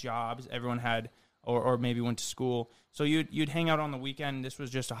everyone had jobs. Everyone had, or maybe went to school. So you'd hang out on the weekend. This was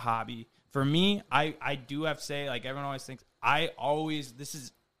just a hobby. For me, I do have to say, like, everyone always thinks, this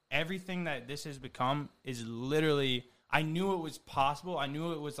is everything that this has become is literally, I knew it was possible. I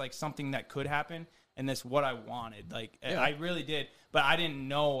knew it was like something that could happen, and that's what I wanted. Like, I really did. But I didn't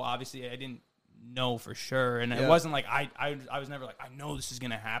know, obviously, I didn't know for sure. And it wasn't like, I was never like, I know this is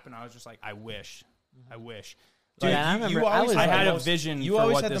going to happen. I was just like, I wish. Dude, Like, I remember I had a most- vision You for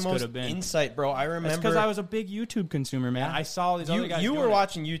always what had this the could most have been. insight, bro. I remember It's because I was a big YouTube consumer, man. I saw these other guys you doing were it.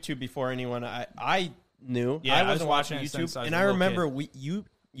 watching YouTube before anyone. I knew. Yeah, I I was wasn't watching watching it since YouTube, I was and a I little remember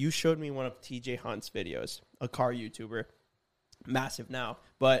you showed me one of TJ Hunt's videos, a car YouTuber, massive now,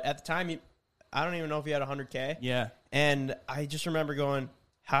 but at the time, I don't even know if he had 100K. Yeah. And I just remember going,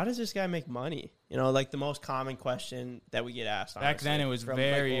 how does this guy make money? You know, like the most common question that we get asked. Back then, honestly, it was from,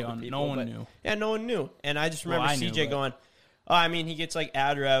 very older no people, one but- knew. Yeah, no one knew. And I just remember Well, I knew, CJ but- going, oh, I mean, he gets like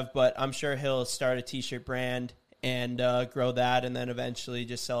ad rev, but I'm sure he'll start a t-shirt brand and grow that, and then eventually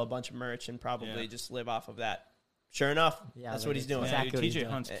just sell a bunch of merch and probably just live off of that. Sure enough, Yeah, that's like, what he's it's doing. exactly Dude, what TJ he's doing.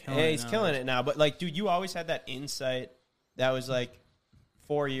 Hunt's killing Hey, it he's now. killing it now. But like, dude, you always had that insight that was like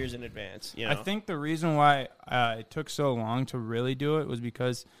 4 years in advance. You know? I think the reason why it took so long to really do it was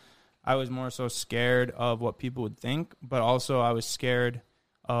because I was more so scared of what people would think, but also I was scared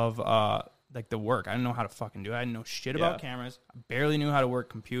of like the work. I didn't know how to fucking do it. I didn't know shit about cameras. I barely knew how to work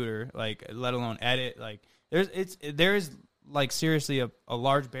computer, like let alone edit. Like there is like seriously a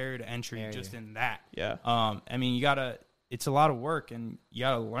large barrier to entry just in that. Yeah. I mean, it's a lot of work, and you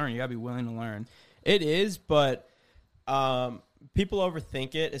gotta learn. You gotta be willing to learn. It is, but people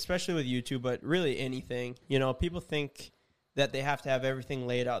overthink it, especially with YouTube, but really anything. You know, people think that they have to have everything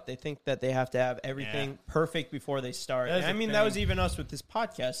laid out. They think that they have to have everything perfect before they start. And I mean, that was even us with this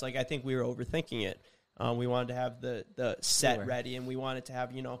podcast. Like, I think we were overthinking it. We wanted to have the set ready, and we wanted to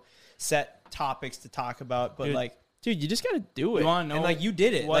have, you know, set topics to talk about. But, dude, you just got to do it. You want to know? And, like, you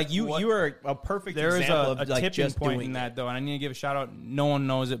did it. You were a perfect example of like, tipping just point doing in that, it. though. And I need to give a shout-out. No one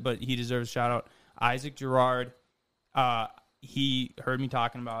knows it, but he deserves a shout-out. Isaac Gerard, he heard me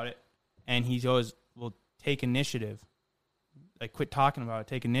talking about it, and he goes, well, take initiative. Like, quit talking about it.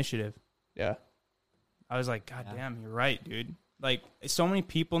 Take initiative. Yeah. I was like, God damn, you're right, dude. Like, so many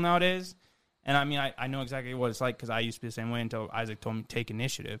people nowadays, and I mean, I know exactly what it's like because I used to be the same way until Isaac told me take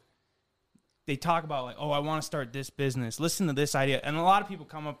initiative. They talk about, like, oh, I want to start this business. Listen to this idea. And a lot of people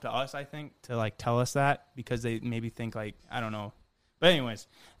come up to us, I think, to, like, tell us that because they maybe think, like, I don't know. But anyways,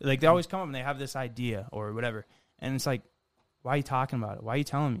 like, they always come up and they have this idea or whatever. And it's like, why are you talking about it? Why are you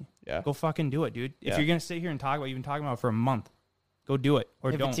telling me? Yeah. Go fucking do it, dude. If you're going to sit here and talk about it, you've been talking about it for a month. Go do it,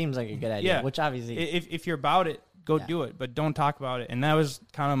 or if don't. it seems like a good idea, which obviously... If you're about it, go do it, but don't talk about it. And that was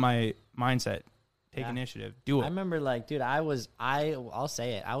kind of my mindset. Take initiative. Do it. I remember, like, dude, I'll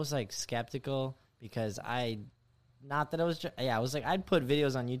say it. I was, like, skeptical because I was like, I'd put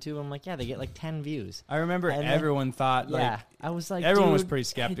videos on YouTube. I'm like, they get, like, 10 views. I remember everyone thought, like... I was like, everyone was dude, pretty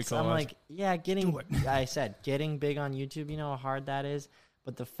skeptical. I'm like, getting big on YouTube, you know how hard that is?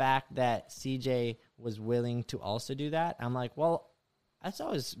 But the fact that CJ was willing to also do that, I'm like, well...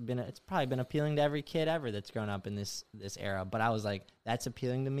 it's probably been appealing to every kid ever that's grown up in this era. But I was like, that's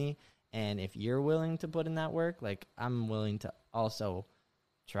appealing to me. And if you're willing to put in that work, like, I'm willing to also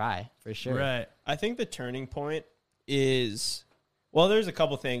try for sure. Right. I think the turning point is, well, there's a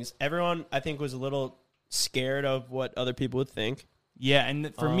couple things. Everyone, I think, was a little scared of what other people would think. Yeah,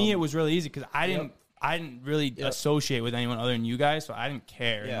 and for me, it was really easy because I didn't really associate with anyone other than you guys, so I didn't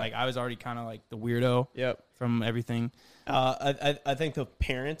care. Yeah. And, like, I was already kind of like the weirdo from everything. I think the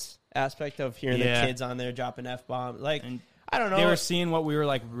parents aspect of hearing the kids on there dropping F-bomb, like, and I don't know. They were seeing what we were,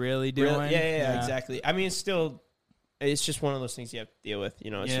 like, really doing. Yeah, exactly. I mean, it's just one of those things you have to deal with.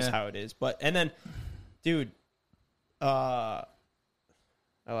 You know, it's just how it is. But, and then, dude, I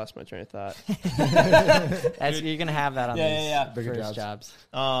lost my train of thought. You're going to have that on these bigger first jobs.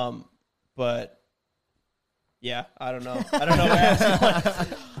 But... yeah, I don't know. I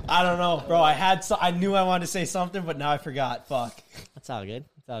don't know, bro. I knew I wanted to say something, but now I forgot. Fuck. That's all good.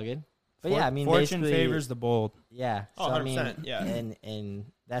 But I mean, fortune favors the bold. Yeah. So, 100%. Yeah. And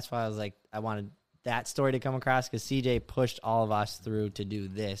that's why I was like, I wanted that story to come across because CJ pushed all of us through to do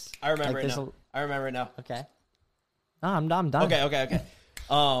this. I remember it now. Okay. No, I'm done. Okay.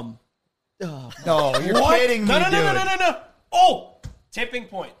 No, you're kidding me, No. Oh! Tipping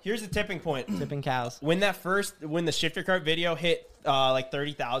point. Here's the tipping point. Tipping cows. When the shifter cart video hit like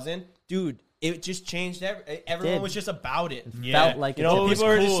 30,000, dude, it just changed. Everyone was just about it. Felt like people were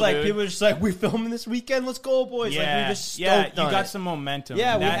just like, we're filming this weekend. Let's go, boys! Yeah, like, we're just stoked on you got it. some momentum.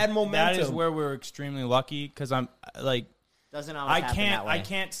 Yeah, we had momentum. That is where we're extremely lucky because I'm like. Doesn't always happen that way. I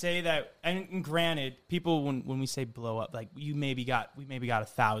can't say that. And granted, people when we say blow up, like we maybe got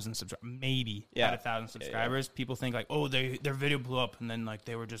 1,000 subscribers, got 1,000 subscribers. Yeah. People think like, oh, their video blew up, and then like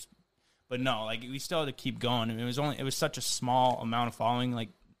they were just, but no, like we still had to keep going. I mean, it was such a small amount of following. Like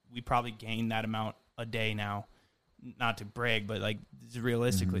we probably gained that amount a day now. Not to brag, but like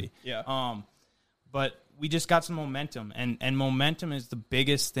realistically, But we just got some momentum, and momentum is the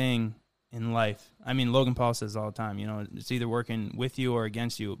biggest thing in life. I mean, Logan Paul says all the time, you know, it's either working with you or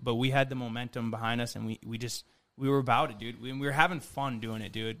against you. But we had the momentum behind us, and we were about it, dude. We were having fun doing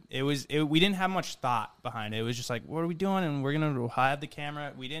it, dude. We didn't have much thought behind it. It was just like, what are we doing? And we're gonna have the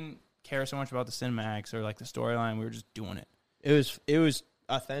camera. We didn't care so much about the cinematics or like the storyline. We were just doing it. It was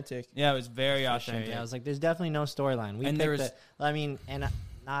authentic. Yeah, it was very authentic. Sure. Yeah, I was like, there's definitely no storyline.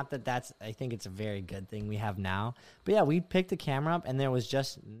 Not that that's, I think it's a very good thing we have now. But yeah, we picked the camera up and there was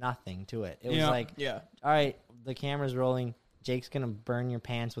just nothing to it. It was like, all right, the camera's rolling. Jake's going to burn your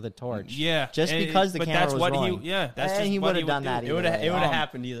pants with a torch. Yeah. Just because the camera was rolling. That's just he would have done that. It would have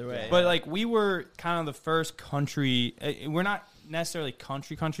happened either way. But like we were kind of the first country, we're not necessarily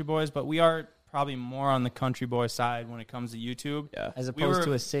country boys, but we are probably more on the country boy side when it comes to YouTube. Yeah. As opposed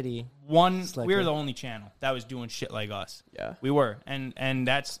to a city. We were slicker. the only channel that was doing shit like us. Yeah. We were. And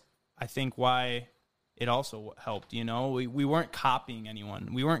that's, I think, why it also helped, you know? We weren't copying anyone.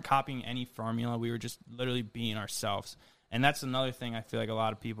 We weren't copying any formula. We were just literally being ourselves. And that's another thing I feel like a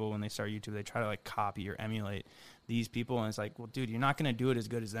lot of people, when they start YouTube, they try to, like, copy or emulate these people. And it's like, well, dude, you're not going to do it as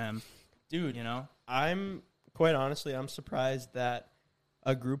good as them. Dude, you know? Quite honestly, I'm surprised that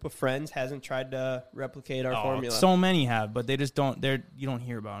a group of friends hasn't tried to replicate our formula. So many have, but they just don't. You don't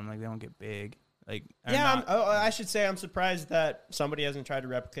hear about them. Like, they don't get big. Like, I should say I'm surprised that somebody hasn't tried to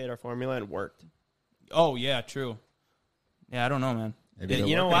replicate our formula and worked. Oh yeah, true. Yeah, I don't know, man.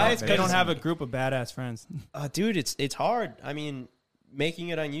 You know why? They don't have a group of badass friends. Dude, it's hard. I mean, making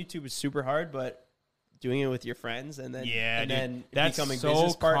it on YouTube is super hard, but doing it with your friends and then that's becoming so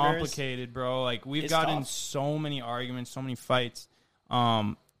business partners, complicated, bro. Like, we've it's gotten tough. so many arguments, so many fights.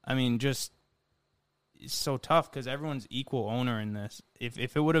 I mean, just it's so tough because everyone's equal owner in this.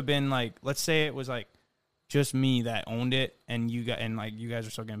 If it would have been like, let's say it was like just me that owned it, and you guys are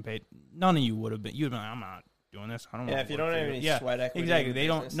still getting paid, none of you would have been. You'd have been like, I'm not doing this. I don't. Yeah, want if to you don't have any sweat equity, exactly. in They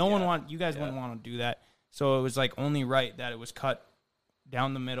don't. business, No one want. You guys wouldn't want to do that. So it was like only right that it was cut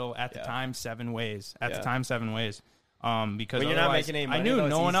down the middle at the time 7 ways. At the time 7 ways. Because you're not making any money, I knew though,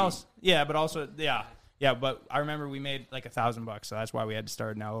 no it's one easy. else. Yeah, but also yeah. But I remember we made like $1,000, so that's why we had to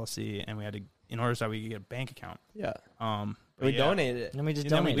start an LLC, and we had to, in order so we could get a bank account. Yeah. We donated it. And we just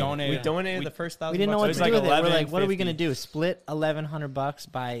And then we donated. We donated the first $1,000. We didn't know what was to like do with it. We're like, what are we $11.50. gonna do? Split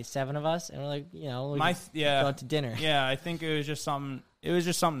 $1,100 by 7 of us, and we're like, we go out to dinner. Yeah, I think it was just something. It was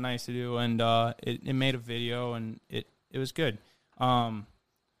just something nice to do, and it made a video, and it was good.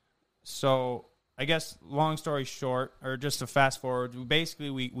 So I guess long story short, or just to fast forward,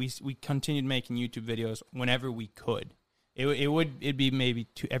 basically we continued making YouTube videos whenever we could. It'd be maybe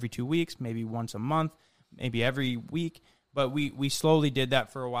every 2 weeks, maybe once a month, maybe every week. But we slowly did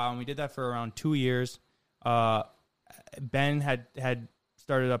that for a while, and we did that for around 2 years. Ben had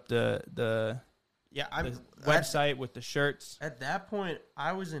started up the website with the shirts. At that point,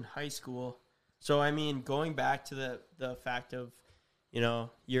 I was in high school. So, I mean, going back to the fact of,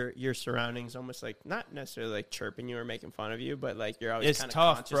 your surroundings almost like, not necessarily like chirping you or making fun of you, but like you're always kind of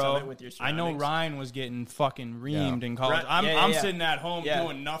tough, conscious bro. of it with your I surroundings. know Ryan was getting fucking reamed in college. Right. I'm sitting at home Yeah.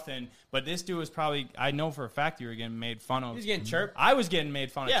 doing nothing, but this dude was probably, I know for a fact you were getting made fun of. He was getting chirped. I was getting made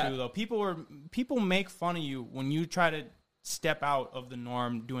fun of Yeah. too, though. People make fun of you when you try to step out of the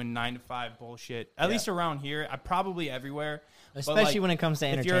norm doing 9 to 5 bullshit. At least around here, probably everywhere. Especially when it comes to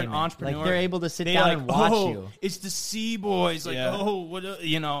if entertainment. you're an entrepreneur, like, they're able to sit they down like, and watch oh, you. It's the C-Boys. Like, what,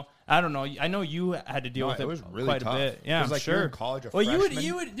 I don't know. I know you had to deal with it was really quite tough. a bit. Yeah, it was I'm like sure. you're in college. Well,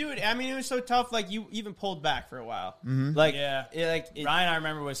 you would do it. I mean, it was so tough. Like, you even pulled back for a while. Mm-hmm. Like, Ryan, I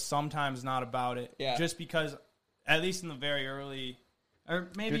remember, was sometimes not about it. Yeah. Just because, at least in the very early, or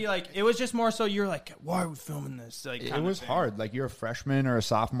maybe like it was just more so you're like, why are we filming this? Like, It was hard. Like, you're a freshman or a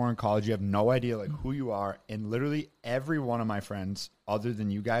sophomore in college. You have no idea like who you are, and literally every one of my friends, other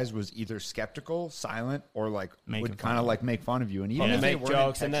than you guys, was either skeptical, silent, or like would kind of like make fun of you, and even if they make weren't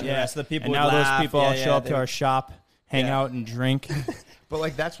jokes, and then the rest of the people And would now laugh. those people all show up to our shop, hang Yeah. out and drink. But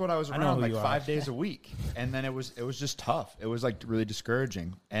like that's what I was know around who like you are. 5 days a week, and then it was just tough. It was like really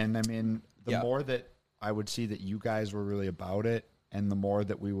discouraging, and I mean the more that I would see that you guys were really about it, and the more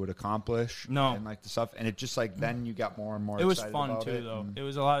that we would accomplish, and like the stuff, and it just like then you got more and more. It was excited fun about too, it, though. and It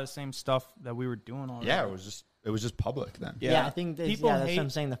was a lot of the same stuff that we were doing already. yeah, it was just public then. Yeah, I think that's People that's hate- what I'm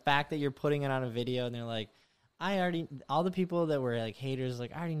saying. The fact that you're putting it on a video and they're like, all the people that were like haters,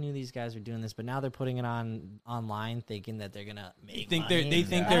 like I already knew these guys were doing this, but now they're putting it online, thinking that they're gonna make money. They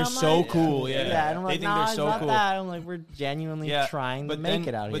think And they're I'm so like, cool. Yeah, and I'm they like, think no, they're it's so not cool. that. I'm like, we're genuinely trying to make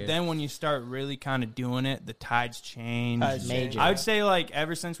it out here. But then when you start really kind of doing it, the tides change. Major. I would say like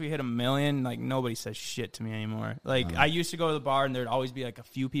ever since we hit 1 million, like nobody says shit to me anymore. Like I used to go to the bar and there'd always be like a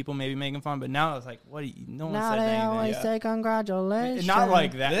few people maybe making fun, but now it's like, no one now says they anything. always say congratulations. Not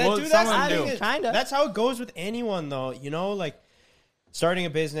like that. Well, Dude, some of them do. Kinda. That's how it goes with anyone, though. Like starting a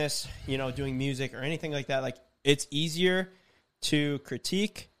business, doing music or anything like that. Like, it's easier to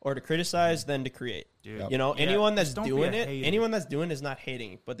critique or to criticize than to create. Dude. Anyone that's Just don't be doing a it, hater. anyone that's doing it is not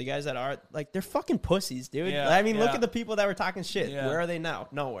hating. But the guys that are, like, they're fucking pussies, dude. Yeah, I mean, look yeah. at the people that were talking shit. Yeah. Where are they now?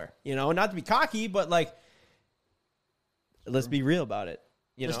 Nowhere. Not to be cocky, but like, let's be real about it.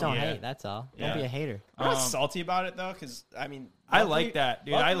 Just don't hate. That's all. Don't be a hater. I'm not salty about it though, because I mean, I like that,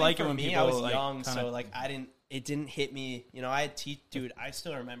 dude. I luckily like it for when me, people I was like, young, kinda- so like it didn't hit me. I had dude. I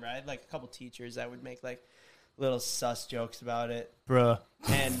still remember. I had like a couple teachers that would make like little sus jokes about it, Bruh.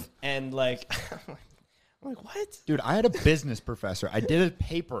 and like, I'm like, what? Dude, I had a business professor. I did a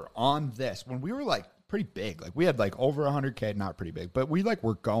paper on this when we were like pretty big. Like we had like over 100K, not pretty big, but we like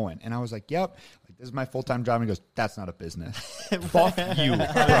were going. And I was like, yep, like, this is my full-time job. And he goes, that's not a business. Fuck you, bro.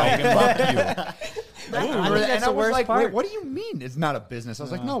 Fuck you. And I was like, wait, what do you mean it's not a business? I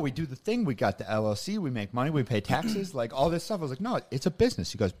was like, no, we do the thing. We got the LLC. We make money. We pay taxes. Like all this stuff. I was like, no, it's a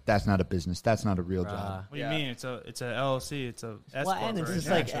business. He goes, that's not a business. That's not a real job. What do you mean? It's a LLC. It's a S Well, and it's just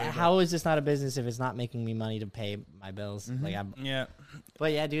like, how is this not a business if it's not making me money to pay my bills? Like,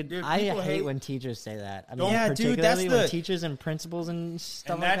 But yeah, dude, I hate when teachers say that. I mean, particularly when teachers and principals and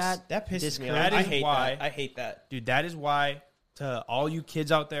stuff like that. That pisses me off. I hate that. Dude, that is why, to all you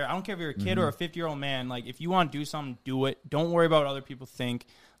kids out there, I don't care if you're a kid or a 50-year-old man, like, if you want to do something, do it. Don't worry about what other people think.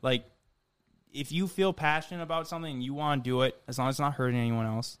 Like, if you feel passionate about something and you want to do it, as long as it's not hurting anyone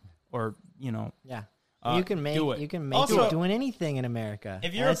else, or, you know. Yeah. You can make Also, it doing anything in America.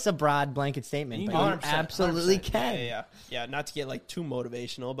 If you're, it's a broad blanket statement, but you absolutely 100%. can. Yeah. Not to get like too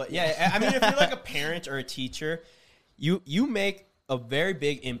motivational, but yeah. I mean, if you're like a parent or a teacher, you make a very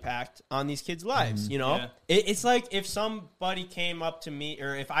big impact on these kids' lives. You know, it's like if somebody came up to me,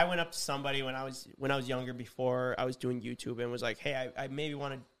 or if I went up to somebody when I was younger, before I was doing YouTube, and was like, "Hey, I maybe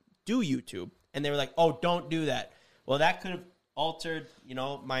want to do YouTube," and they were like, "Oh, don't do that." Well, that could have altered, you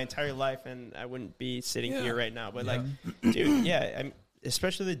know, my entire life, and I wouldn't be sitting here right now. But like, dude,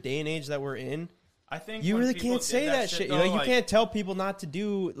 especially the day and age that we're in, I think you really can't say that shit. Though, you can't tell people not to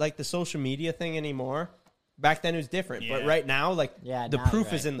do like the social media thing anymore. Back then it was different, but right now, like, the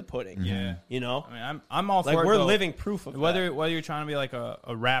proof is in the pudding. Yeah, you know. I mean, I'm all for like it. We're though. living proof of whether that. Whether you're trying to be like a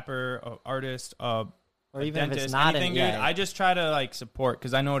rapper, an artist, or even dentist, if it's not anything, dude. I just try to like support,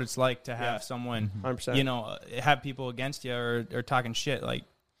 because I know what it's like to have someone, 100%. you know, have people against you or talking shit. Like,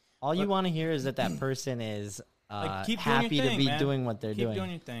 all you want to hear is that person is like, keep happy doing your thing, to be man. doing what they're doing. Keep doing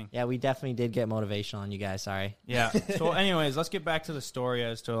your thing. Yeah, we definitely did get motivational on you guys. Sorry. Yeah. So, anyways, let's get back to the story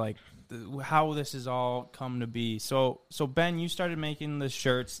as to like how this has all come to be. So Ben, you started making the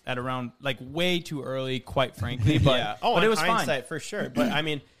shirts at around like way too early, quite frankly. But but it was fine for sure. But I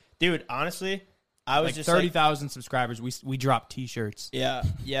mean, dude, honestly, I was like just 30,000 subscribers. We dropped T-shirts. Yeah.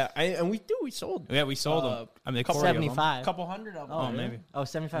 And we sold. Yeah, we sold them. I mean, 75. A couple hundred of them. Oh, maybe. Oh,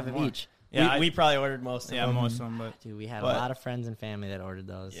 75 of each. Yeah, we probably ordered most of them. Yeah, most of them. But dude, we had a lot of friends and family that ordered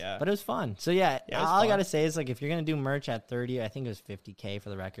those. Yeah, but it was fun. So all I gotta say is, like, if you're gonna do merch at 30, I think it was 50K for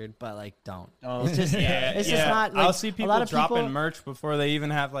the record. But like, don't. It's just it's just not. Like, I'll see people dropping merch before they even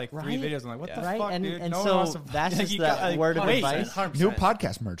have like 3 videos. I'm like, what the fuck, dude? And so that's just the word of advice. 100%. New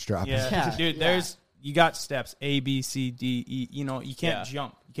podcast merch drop. Yeah, dude. You got steps A, B, C, D, E. You know, you can't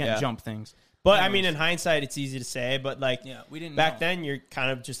jump. You can't jump things. But I mean, in hindsight, it's easy to say. But like, we didn't. Back then, you're kind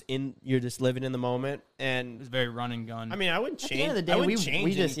of just you're just living in the moment, and it was very run and gun. I mean, I wouldn't change. At the end of the day,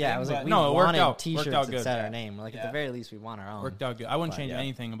 we just I was like, we wanted T-shirts that said our name. Like, at the very least, we want our own. Worked out good. I wouldn't change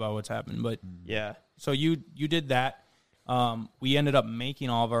anything about what's happened. But yeah. So you did that. We ended up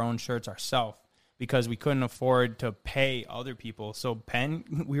making all of our own shirts ourselves because we couldn't afford to pay other people. So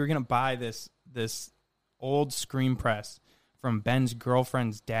Ben, we were gonna buy this old screen press from Ben's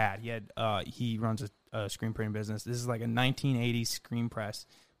girlfriend's dad. He runs a screen printing business. This is like a 1980s screen press.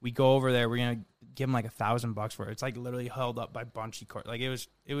 We go over there. We're gonna give him like $1,000 for it. It's like literally held up by bunchy cord. Like it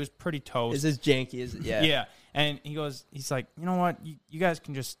was pretty toast. Is this janky? Is it? Yeah. Yeah. And he's like, you know what? You guys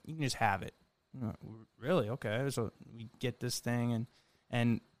can just have it. Really? Okay. So we get this thing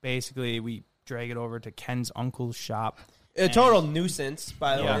and basically we drag it over to Ken's uncle's shop. A total nuisance,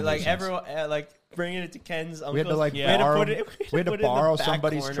 by the way. Nuisance. Like everyone, bringing it to Ken's uncle's. We had to like borrow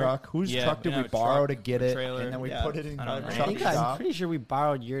somebody's truck. Whose truck did we borrow to get it? And then we put it in our truck. I'm pretty sure we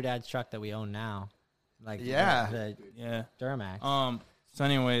borrowed your dad's truck that we own now. Like the Duramax. So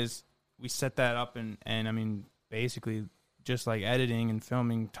anyways, we set that up and I mean, basically just like editing and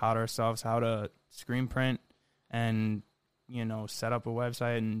filming, taught ourselves how to screen print and, you know, set up a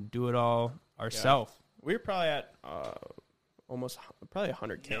website and do it all ourselves. Yeah. We were probably at probably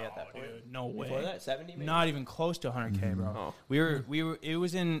 100K at that point. Dude, no way. Before that, 70 maybe? Not even close to 100K, bro. Oh. We were. It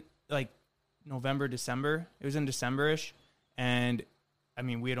was in like November, December. It was in December-ish, and I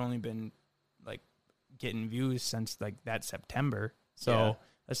mean, we had only been like getting views since like that September. So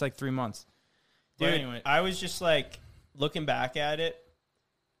that's like 3 months. Dude, but anyway, I was just like looking back at it.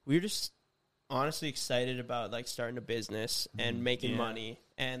 We were just honestly excited about like starting a business and making money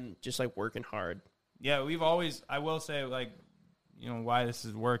and just like working hard. Yeah, we've always, I will say, like, you know, why this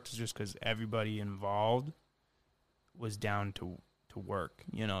has worked is just because everybody involved was down to work.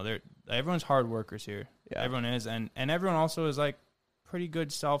 You know, everyone's hard workers here. Yeah. Everyone is. And everyone also is, like, pretty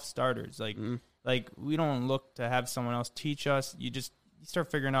good self-starters. Like, like we don't look to have someone else teach us. You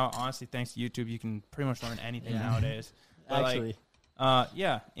start figuring out, honestly, thanks to YouTube, you can pretty much learn anything nowadays. But Actually.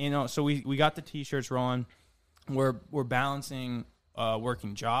 So we got the T-shirts rolling. We're balancing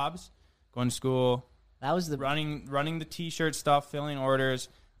working jobs, going to school. That was the running the T-shirt stuff, filling orders,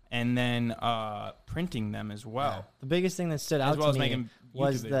 and then printing them as well. Yeah. The biggest thing that stood out to me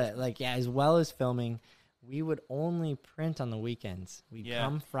was videos. as well as filming, we would only print on the weekends. We'd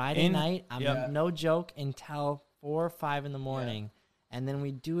come Friday night, no joke, until 4 or 5 in the morning. Yeah. And then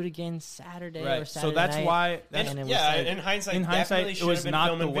we'd do it again Saturday or Saturday So that's night. why... in hindsight, it was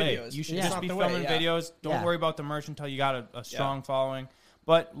not the way. Videos. You should just be filming videos. Don't worry about the merch until you got a strong following.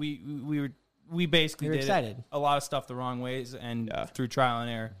 But we basically did a lot of stuff the wrong ways, and through trial and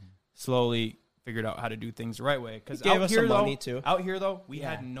error, slowly figured out how to do things the right way. Because out here though, we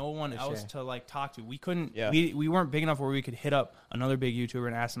had no one else to like talk to. We couldn't. Yeah. We weren't big enough where we could hit up another big YouTuber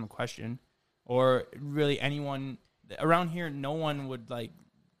and ask them a question, or really anyone around here. No one would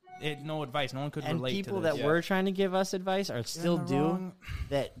no advice. No one could relate to this. And people that were trying to give us advice or still do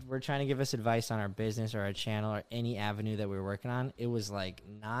that were trying to give us advice on our business or our channel or any avenue that we were working on. It was like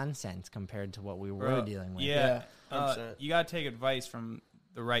nonsense compared to what we were dealing with. Yeah. You got to take advice from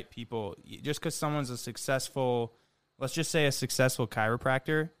the right people. Just because someone's let's just say a successful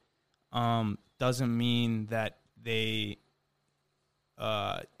chiropractor, doesn't mean that they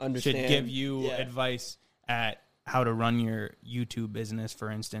should give you advice at how to run your YouTube business, for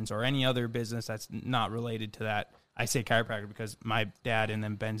instance, or any other business that's not related to that. I say chiropractor because my dad and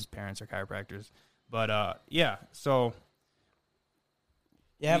then Ben's parents are chiropractors. But, so...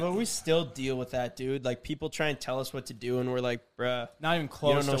 Yeah, but we still deal with that, dude. Like, people try and tell us what to do, and we're like, bruh. Not even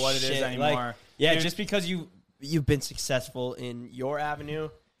close to what it is anymore. Like, just because you've been successful in your avenue...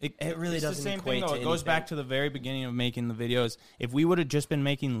 It really doesn't the same equate thing, though. to It goes back to the very beginning of making the videos. If we would have just been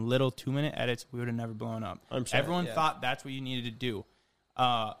making little 2-minute edits, we would have never blown up. I'm sure, Everyone thought that's what you needed to do.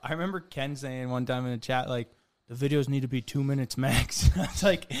 I remember Ken saying one time in the chat, like, the videos need to be 2 minutes max. I was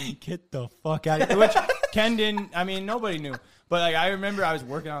like, get the fuck out of here. Which Ken didn't, nobody knew. But like, I remember I was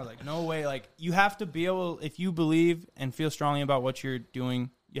working, I was like, no way. Like, you have to be able, if you believe and feel strongly about what you're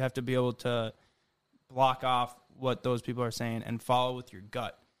doing, you have to be able to block off what those people are saying and follow with your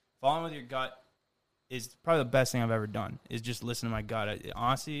gut. Following with your gut is probably the best thing I've ever done, is just listen to my gut.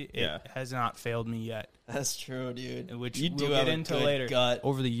 Honestly, it has not failed me yet. That's true, dude. Which we'll get into later. Gut.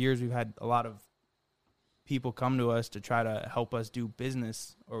 Over the years, we've had a lot of people come to us to try to help us do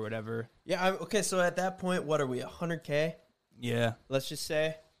business or whatever. Yeah, okay, so at that point, what are we, 100K? Yeah. Let's just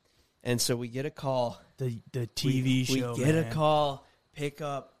say. And so we get a call. The TV show, We get a call, pick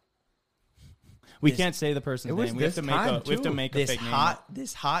up. We can't say the person's name. We have to make a fake name.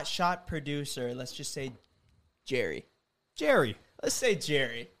 This hot shot producer, let's just say Jerry. Let's say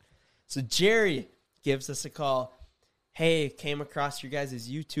Jerry. So Jerry gives us a call. Hey, came across your guys'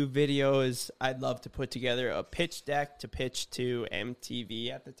 YouTube videos. I'd love to put together a pitch deck to pitch to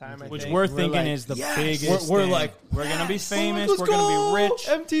MTV at the time, Which we're thinking is the biggest We're thing. like, we're going to be famous. We're going to be rich.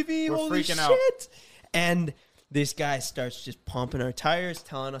 MTV, we're holy freaking shit. out. And this guy starts just pumping our tires,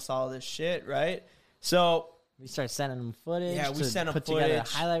 telling us all this shit, right? So we start sending them footage. Yeah, we sent them put footage. together a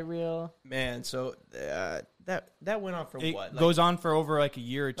highlight reel. Man, so that went on for it what? Goes on for over like a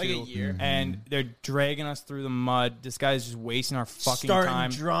year or two. Like a year. And they're dragging us through the mud. This guy's just wasting our fucking Starting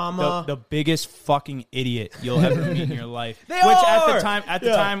time. drama. The biggest fucking idiot you'll ever meet in your life. They Which are! at the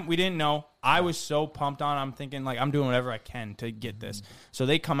time we didn't know. I was so pumped on. I'm thinking like I'm doing whatever I can to get this. So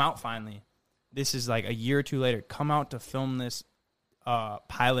they come out finally. This is like a year or two later. Come out to film this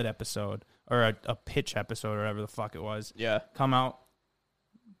pilot episode. Or a pitch episode or whatever the fuck it was. Yeah. Come out,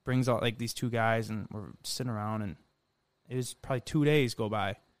 brings out like these two guys, and we're sitting around, and it was probably 2 days go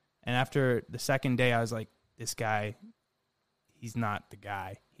by. And after the second day, I was like, this guy, he's not the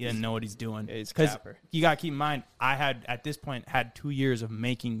guy. He doesn't know what he's doing. Yeah, he's a Because capper. you got to keep in mind, I had, at this point, had 2 years of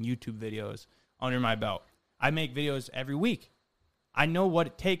making YouTube videos under my belt. I make videos every week. I know what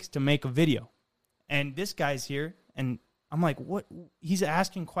it takes to make a video. And this guy's here, and I'm like, what? He's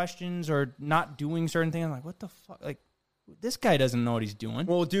asking questions or not doing certain things. I'm like, what the fuck? Like, this guy doesn't know what he's doing.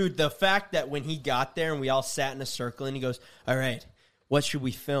 Well, dude, the fact that when he got there and we all sat in a circle and he goes, all right, what should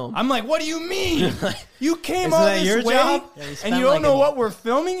we film? I'm like, what do you mean? You came Isn't all that this your way job? and you don't know what we're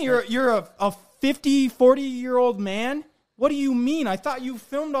filming? You're a 50, 40-year-old man? What do you mean? I thought you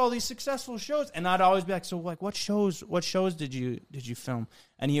filmed all these successful shows. And I'd always be like, so like what shows did you film?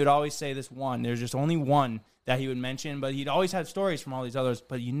 And he would always say this one. There's just only one that he would mention, but he'd always have stories from all these others,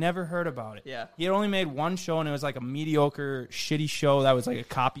 but you never heard about it. Yeah. He had only made one show, and it was like a mediocre, shitty show that was like a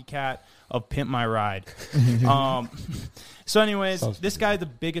copycat of Pimp My Ride. So anyways, this guy's the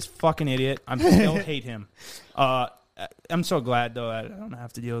biggest fucking idiot. I still hate him. I'm so glad though I don't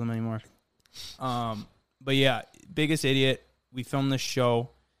have to deal with him anymore. But yeah, biggest idiot. We filmed this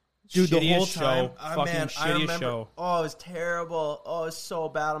show. Dude, the whole Shittiest time, show, fucking I shittiest remember. show. Oh, it was terrible. Oh, it was so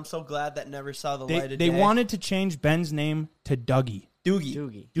bad. I'm so glad that never saw the light of day. They wanted to change Ben's name to Dougie.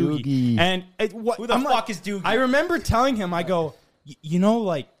 Doogie. And Who the fuck is Doogie? I remember telling him, I go, you know,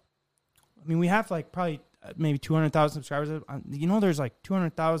 like, I mean, we have like probably maybe 200,000 subscribers. You know, there's like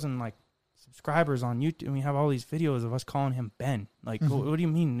 200,000 like subscribers on YouTube, and we have all these videos of us calling him Ben. Like, what do you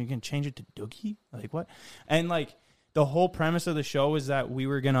mean you're gonna change it to Doogie? Like, what? And like, the whole premise of the show was that we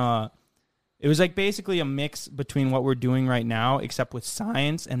were gonna. It was like basically a mix between what we're doing right now, except with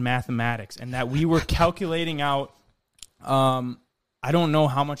science and mathematics, and that we were calculating out. I don't know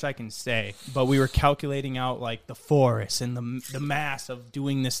how much I can say, but we were calculating out like the forest and the mass of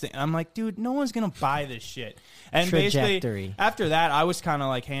doing this thing. I'm like, dude, no one's gonna buy this shit. And basically, after that, I was kind of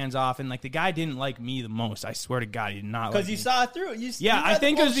like hands off, and like the guy didn't like me the most. I swear to God, he did not. Because like you me. saw it through. I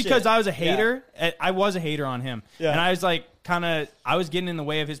think it was because I was a hater. Yeah. I was a hater on him, and I was like, I was getting in the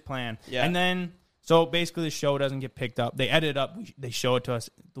way of his plan. Yeah. And then, so basically, the show doesn't get picked up. They edit it up. They show it to us.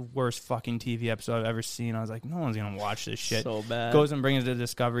 The worst fucking TV episode I've ever seen. I was like, no one's gonna watch this shit. So bad. Goes and brings it to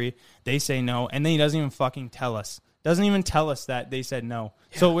Discovery. They say no, and then he doesn't even fucking tell us. Doesn't even tell us that they said no.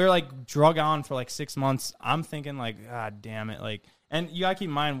 Yeah. So we're like drug on for like 6 months. I'm thinking like, God damn it, like. And you gotta keep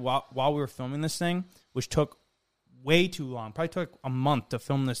in mind while we were filming this thing, which took way too long. Probably took a month to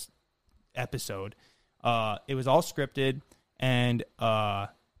film this episode. It was all scripted, and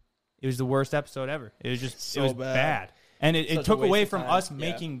it was the worst episode ever. It was just so it was bad. And it took away from us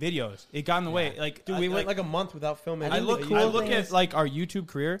making videos. It got in the way. Like, dude, we went like a month without filming. I look at like our YouTube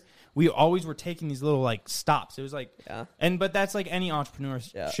career. We always were taking these little like stops. It was like, but that's like any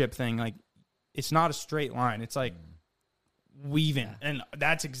entrepreneurship thing. Like, it's not a straight line. It's like weaving, and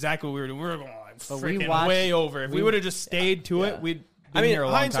that's exactly what we were doing. We were going like freaking way over. If we would have just stayed to it, we'd. Here a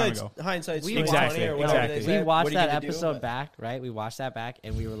long time ago. Hindsight's exactly. Or whatever. We watched that episode back, right? We watched that back,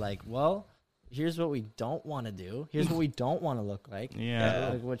 and we were like, well. Here's what we don't want to do. Here's what we don't want to look like.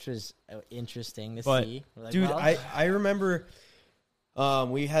 Which was interesting to see. Like, dude, I remember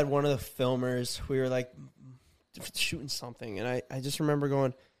we had one of the filmers. We were like shooting something, and I just remember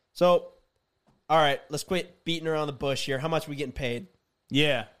going, so, all right, let's quit beating around the bush here. How much are we getting paid?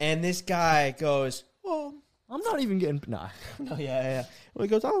 Yeah. And this guy goes, well, I'm not even getting, no, yeah. Well, he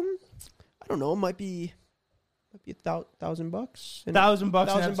goes, I don't know, it might be $1,000.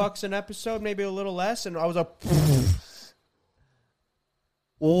 $1,000 an episode, maybe a little less. And I was like,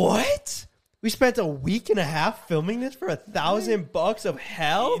 what? We spent a week and a half filming this for $1,000 of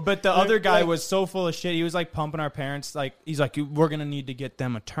hell? But the other guy was so full of shit. He was like pumping our parents. Like, he's like, we're going to need to get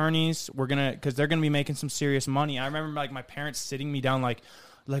them attorneys. Because they're going to be making some serious money. I remember like my parents sitting me down like,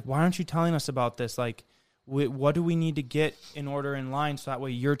 why aren't you telling us about this? Like, what do we need to get in order in line so that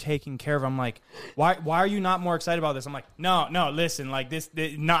way you're taking care of? I'm like, why are you not more excited about this? I'm like, no, listen, like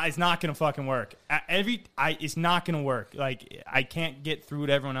it's not gonna fucking work. It's not gonna work. Like, I can't get through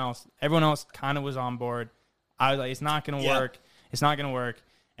to everyone else. Everyone else kind of was on board. I was like, it's not gonna work. It's not gonna work.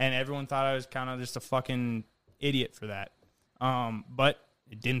 And everyone thought I was kind of just a fucking idiot for that. But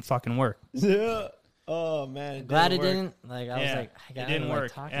it didn't fucking work. Yeah. Oh man! Glad it didn't. Like I was like, it didn't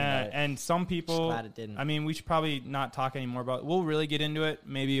work. And some people, glad it didn't. I mean, we should probably not talk anymore about it. We'll really get into it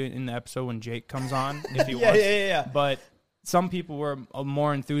maybe in the episode when Jake comes on if he wants. Yeah. But some people were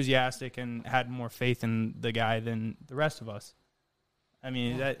more enthusiastic and had more faith in the guy than the rest of us. I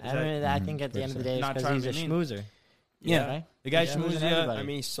mean, I think at the end of the day, it's because he's a schmoozer. Yeah, right? The guy schmoozes. I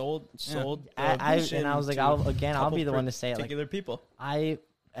mean, he sold. I was like, I'll be the one to say it. Particular people.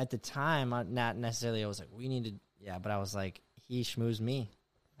 At the time, not necessarily, I was like, we need to, but I was like, he schmoozed me.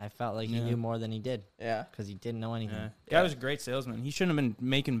 I felt like he knew more than he did. Yeah. Because he didn't know anything. The guy was a great salesman. He shouldn't have been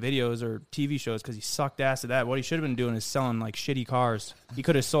making videos or TV shows because he sucked ass at that. What he should have been doing is selling, like, shitty cars. He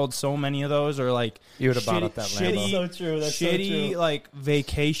could have sold so many of those, or, like, you would have bought up that Lambo. That's so true. That's shitty, so true. Like,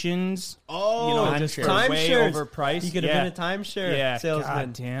 vacations. Oh, you know, just way overpriced. He could have been a timeshare salesman.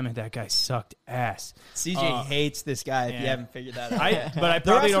 God damn it, that guy sucked ass. CJ hates this guy if you haven't figured that out. But I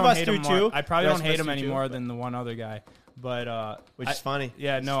probably don't hate him too. I probably don't hate him any more than the one other guy. But which is funny.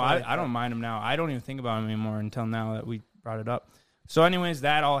 Yeah, no, I don't mind him now. I don't even think about him anymore until now that we brought it up. So anyways,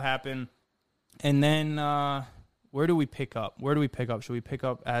 that all happened. And then where do we pick up? Should we pick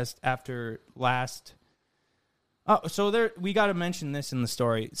up as after last? Oh, so we got to mention this in the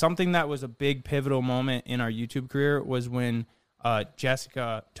story. Something that was a big pivotal moment in our YouTube career was when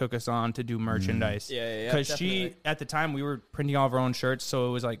Jessica took us on to do merchandise. Yeah. Because she, at the time, we were printing all of our own shirts, so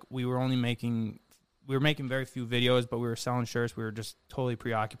it was like we were only making we were making very few videos, but we were selling shirts. We were just totally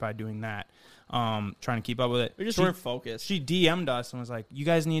preoccupied doing that, trying to keep up with it. We just weren't focused. She DM'd us and was like, you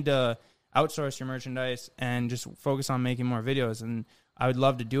guys need to outsource your merchandise and just focus on making more videos. And I would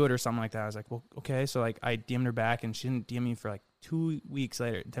love to do it or something like that. I was like, well, okay. So like I DM'd her back and she didn't DM me for like 2 weeks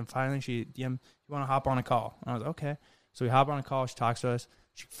later. Then finally she DM'd, you want to hop on a call? And I was like, okay. So we hop on a call. She talks to us.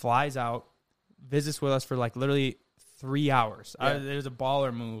 She flies out, visits with us for like literally 3 hours. Yeah. It was a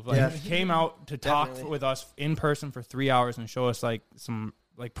baller move. Like she came out to talk with us in person for 3 hours and show us like some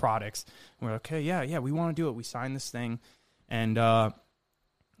like products. And we're like, okay, yeah, we want to do it. We signed this thing. And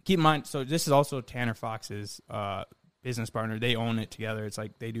keep in mind, so this is also Tanner Fox's business partner. They own it together. It's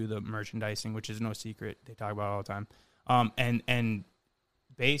like they do the merchandising, which is no secret. They talk about it all the time. And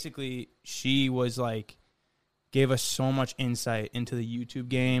basically she was like, gave us so much insight into the YouTube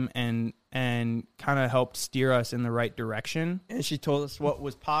game and kind of helped steer us in the right direction. And she told us what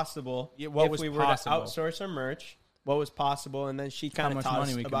was possible we were possible. to outsource our merch, what was possible, and then she kind of taught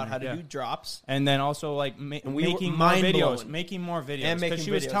us about how to do drops. And then also like making more videos. Because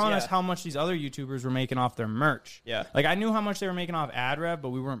she was telling us how much these other YouTubers were making off their merch. Yeah. Like I knew how much they were making off ad rev,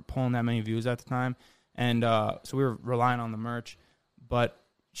 but we weren't pulling that many views at the time. And so we were relying on the merch. But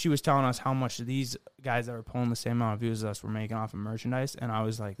she was telling us how much these guys that were pulling the same amount of views as us were making off of merchandise, and I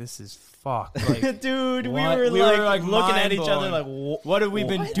was like, "This is fuck, like, dude." We what? were like looking at mind each other blowing. like, "What have we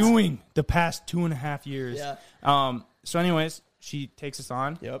been doing the past 2.5 years?" Yeah. So, anyways, she takes us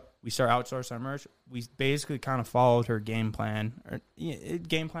on. Yep. We start outsourcing our merch. We basically kind of followed her game plan,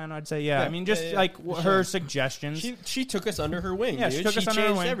 I'd say. Yeah. I mean, just her suggestions. She took us under her wing. Yeah, dude. she took us under her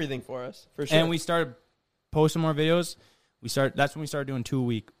changed wing. everything for us, for sure. And we started posting more videos. That's when we started doing 2 a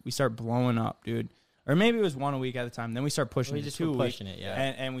week. We start blowing up, dude. Or maybe it was 1 a week at the time. Then we start pushing it to 2 a week.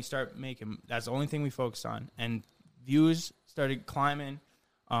 And we start making, that's the only thing we focused on. And views started climbing.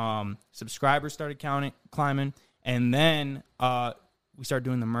 Subscribers started climbing. And then we started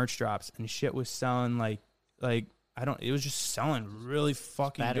doing the merch drops. And shit was selling it was just selling really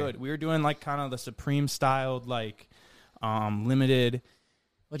fucking good. We were doing like kind of the Supreme styled, like limited.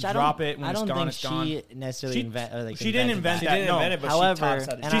 Which I don't think she necessarily invented. She didn't invent that. No. Invent it, but however,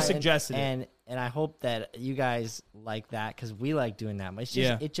 she suggested it. And I hope that you guys like that because we like doing that.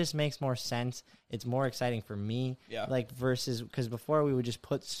 It just makes more sense. It's more exciting for me. Yeah. Like versus because before we would just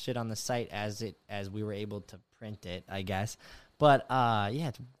put shit on the site as we were able to print it, I guess. But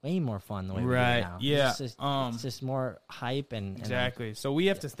it's way more fun the way we do it now. Yeah. It's just more hype and exactly. So we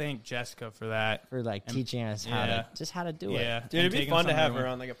have to thank Jessica for that. For like teaching us how to do it. Yeah. Dude, it'd be fun to have her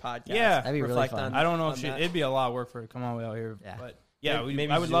on like a podcast. Yeah. That'd be really fun. I don't know if it'd be a lot of work for her to come all the way out here. Yeah. But yeah,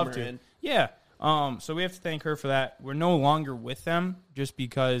 maybe I would love to. In. Yeah. So we have to thank her for that. We're no longer with them just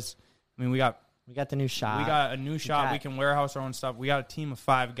because we got the new shop. We got a new shop. We can warehouse our own stuff. We got a team of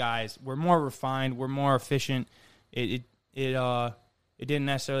 5 guys. We're more refined. We're more efficient. It didn't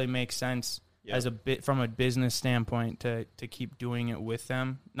necessarily make sense as a bit from a business standpoint to keep doing it with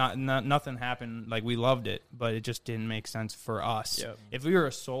them. Nothing happened. Like we loved it, but it just didn't make sense for us. Yep. If we were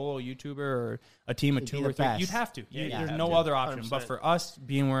a solo YouTuber or a team of 2 or 3, you'd have to. There's no other option. 100%. But for us,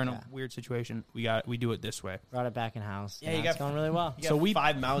 being we're in a weird situation, we do it this way. Brought it back in house. Yeah, it's going really well. So we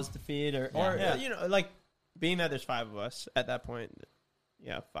 5 mouths to feed, or like being that there's 5 of us at that point.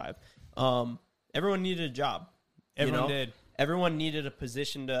 Yeah, 5. Everyone needed a job. Everyone did. Everyone needed a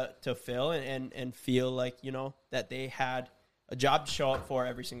position to fill and feel like, that they had a job to show up for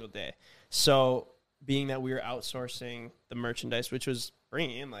every single day. So being that we were outsourcing the merchandise, which was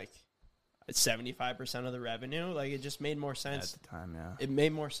bringing in like 75% of the revenue, like it just made more sense. At the time, yeah. It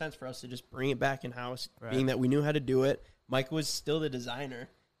made more sense for us to just bring it back in-house, being that we knew how to do it. Mike was still the designer,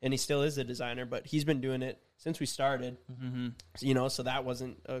 and he still is the designer, but he's been doing it since we started, so that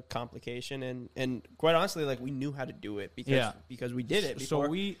wasn't a complication. And quite honestly, like we knew how to do it because we did it before.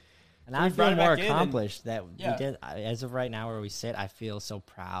 And I feel more accomplished that we did. As of right now where we sit, I feel so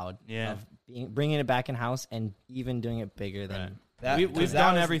proud of bringing it back in-house and even doing it bigger than... We've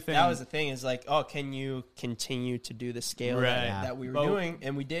done everything. That was the thing is like, can you continue to do the scale that we were doing?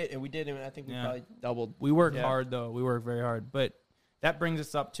 And we did, and I think we probably doubled. We worked hard, though. We worked very hard. But that brings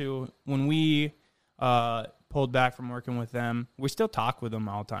us up to when we... pulled back from working with them. We still talk with them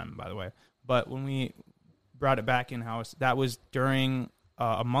all the time, by the way. But when we brought it back in-house, that was during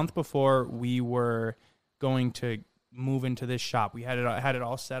a month before we were going to move into this shop. We had it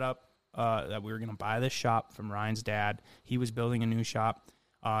all set up that we were going to buy this shop from Ryan's dad. He was building a new shop.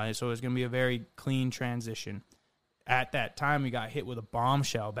 So it was going to be a very clean transition. At that time, we got hit with a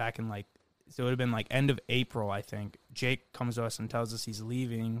bombshell back in so it would have been like end of April, I think. Jake comes to us and tells us he's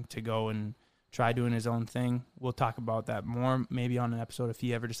leaving to go and try doing his own thing. We'll talk about that more maybe on an episode if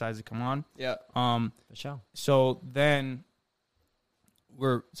he ever decides to come on. Yeah. For sure. So then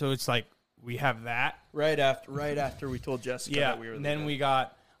it's like we have that. Right after we told Jessica that we were and then leaving. we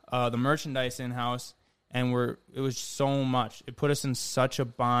got the merchandise in-house, and it was so much. It put us in such a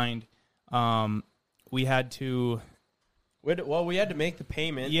bind. We had to make the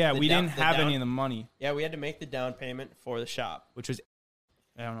payment. Yeah, we didn't have any of the money. Yeah, we had to make the down payment for the shop. Which was,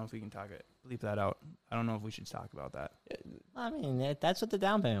 I don't know if we can talk it. Bleep that out. I don't know if we should talk about that. I mean, that's what the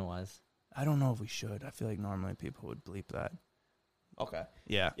down payment was. I don't know if we should. I feel like normally people would bleep that. Okay.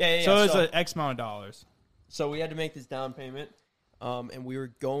 Yeah. Yeah. So it was an X amount of dollars. So we had to make this down payment, and we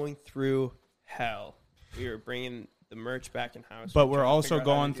were going through hell. We were bringing the merch back in house, but we're also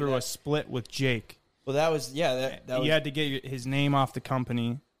going through a split with Jake. Well, that was that was, he had to get his name off the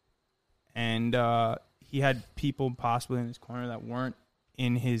company, and he had people possibly in his corner that weren't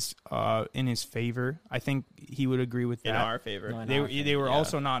in his favor. I think he would agree with that. In our favor. No, They were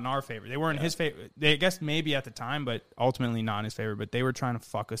also not in our favor. They weren't in his favor. I guess maybe at the time, but ultimately not in his favor. But they were trying to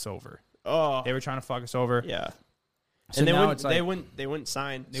fuck us over. Oh, they were trying to fuck us over. Yeah. So and they wouldn't sign. They wouldn't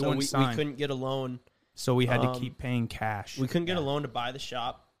sign. We couldn't get a loan. So we had to keep paying cash. We couldn't get a loan to buy the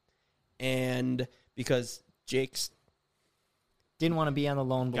shop, and because Jake's didn't want to be on the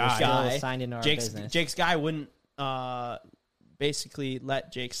loan, but guy still signed into our business. Jake's guy wouldn't basically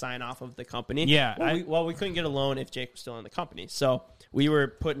let Jake sign off of the company. Yeah. We couldn't get a loan if Jake was still in the company, so we were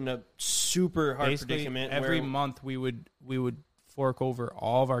put in a super hard Basically, predicament. every month we would fork over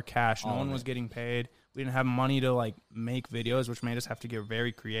all of our cash. No one was getting paid. We didn't have money to like make videos, which made us have to get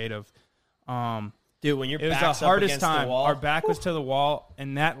very creative. Dude, when it was the hardest time. Our back was to the wall,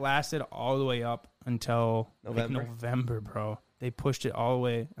 and that lasted all the way up until November, bro. They pushed it all the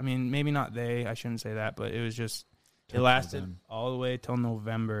way. I mean, maybe not they. I shouldn't say that, but it was just it lasted all the way till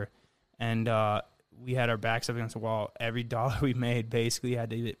November, and we had our backs up against the wall. Every dollar we made basically had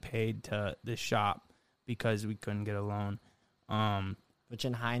to get paid to the shop because we couldn't get a loan. Which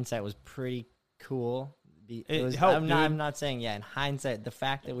in hindsight was pretty cool. It helped, I'm not saying, in hindsight, the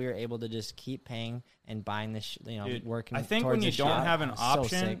fact that we were able to just keep paying and buying this, working. I think when you don't have an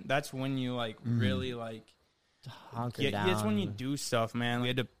option, that's when you really hunker down. That's when you do stuff, man. We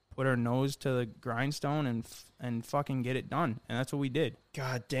had to put our nose to the grindstone and fucking get it done, and that's what we did.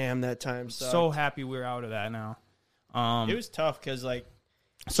 God damn, that time sucked. So happy we're out of that now. It was tough because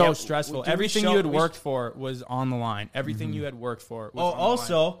stressful. Everything you had worked for was on the line. Everything you had worked for was on the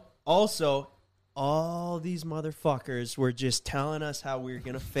line. Also, all these motherfuckers were just telling us how we were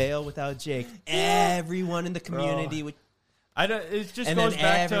going to fail without Jake. Everyone in the community would. It just and goes then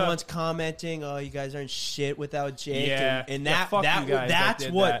back everyone's commenting, "Oh, you guys aren't shit without Jake." Yeah, and that's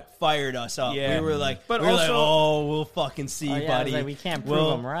what fired us up. Yeah. We were like, but "Oh, we'll fucking see, buddy." We can't prove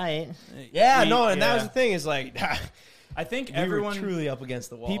them right. Yeah, that was the thing. Is like, I think everyone truly up against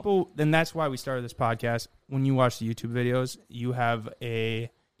the wall. People, and that's why we started this podcast. When you watch the YouTube videos, you have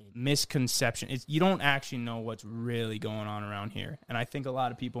a misconception. You don't actually know what's really going on around here, and I think a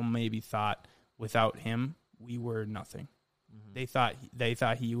lot of people maybe thought without him we were nothing. They thought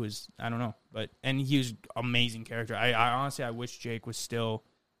he was, I don't know, and he was amazing character. I honestly wish Jake was still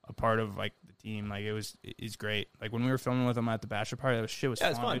a part of the team. It's great. When we were filming with him at the bachelor party, that shit was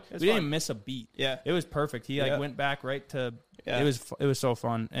fun. We didn't miss a beat. Yeah, it was perfect. He went back right to. Yeah. It was so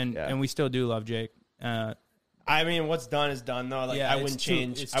fun, and we still do love Jake. I mean, what's done is done, though. I wouldn't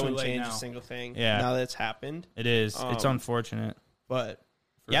change. I wouldn't change a single thing. Yeah. Now that it's happened, it is. It's unfortunate, but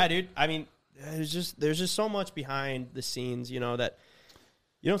dude. I mean, there's just so much behind the scenes, that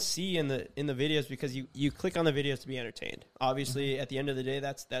you don't see in the videos because you click on the videos to be entertained. Obviously, at the end of the day,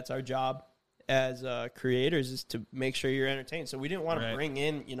 that's our job as creators is to make sure you're entertained. So we didn't want to bring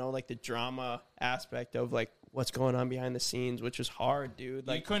in the drama aspect of what's going on behind the scenes, which was hard, dude.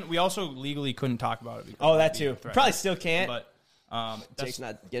 We also legally couldn't talk about it. That too. Probably still can't. But Jake's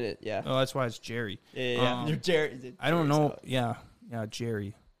not getting it. Yeah. Oh, that's why it's Jerry. Yeah. Jerry. I don't know. Yeah,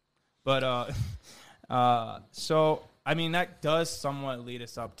 Jerry. But so I mean that does somewhat lead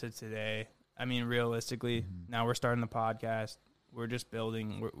us up to today. I mean, realistically, now we're starting the podcast. We're just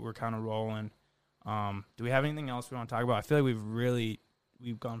building. We're kind of rolling. Do we have anything else we want to talk about? I feel like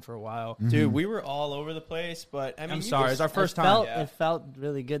we've gone for a while. Dude, we were all over the place, but I mean, I'm sorry. It's our first time. It felt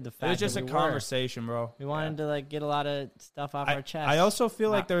really good. The fact it was just that a conversation, bro. We wanted to get a lot of stuff off our chest. I also feel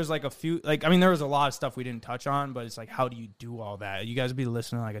like there's a few, there was a lot of stuff we didn't touch on, but it's how do you do all that? You guys would be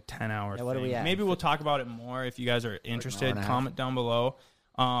listening to a 10-hour thing. What are we at? Maybe we'll talk about it more if you guys are interested. Comment down below.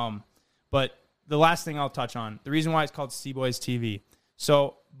 But the last thing I'll touch on, the reason why it's called CboysTV.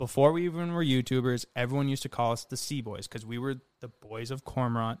 So before we even were YouTubers, everyone used to call us the CBoys because we were the boys of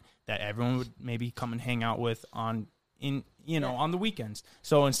Cormorant that everyone would maybe come and hang out with on the weekends.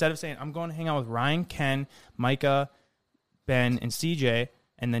 So instead of saying I'm going to hang out with Ryan, Ken, Micah, Ben, and CJ,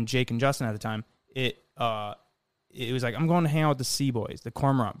 and then Jake and Justin at the time, it was like I'm going to hang out with the C Boys, the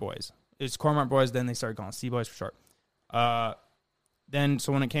Cormorant boys. It was Cormorant boys. Then they started calling C Boys for short. Then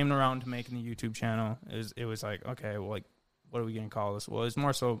so when it came around to making the YouTube channel, it was like, okay, well, like, what are we gonna call this? Well, it was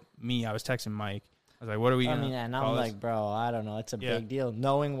more so me. I was texting Mike. I was like, what are we gonna and call I'm this? like, bro, I don't know. It's a big deal.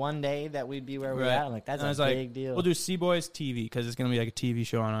 Knowing one day that we'd be where we're at, I'm like, that's a big deal. We'll do C Boys TV because it's gonna be like a TV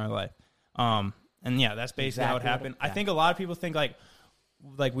show on our life. And yeah, that's basically how it happened. I think a lot of people think like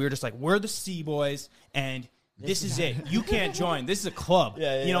we were just like, we're the C Boys and this is it. You can't join. This is a club.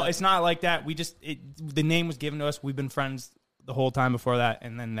 It's not like that. The name was given to us. We've been friends the whole time before that,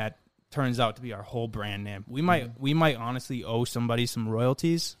 and then that turns out to be our whole brand name. We might honestly owe somebody some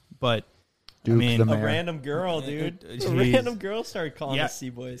royalties, but Duke, I mean, a random girl, dude. A random girl started calling us C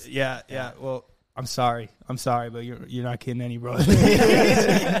Boys. Yeah. Well, I'm sorry, but you're not kidding any bro. Should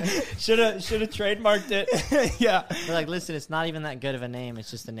have trademarked it. Yeah. We're like, listen, it's not even that good of a name.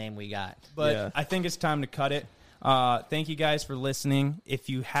 It's just the name we got. But I think it's time to cut it. Thank you guys for listening. If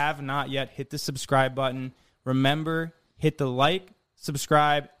you have not yet, hit the subscribe button. Remember, hit the like,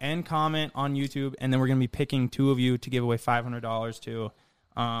 subscribe, and comment on YouTube, and then we're going to be picking 2 of you to give away $500 to.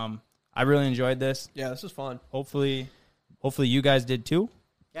 I really enjoyed this. Yeah, this was fun. Hopefully you guys did too.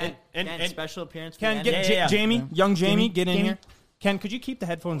 Ken, special appearance. Ken, get Jamie, young Jamie, get in here. Ken, could you keep the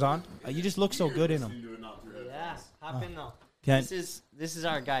headphones on? You just look so good in them. Yeah, hop in though. Ken, this is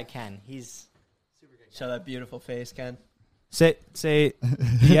our guy Ken. He's super good. Show that beautiful face, Ken. say. Do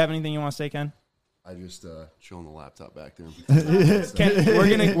you have anything you want to say, Ken? I just chilling the laptop back there. Ken,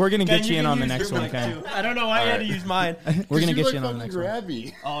 we're gonna get you in on the next one, Ken. I don't know why you had to use mine. We're gonna get you in on the next one.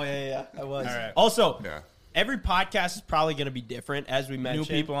 Me. Oh yeah, I was. All right. Also, every podcast is probably going to be different, as we New mentioned.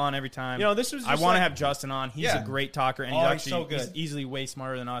 people on every time. This was. I want to have Justin on. He's a great talker, and he's so good. He's easily way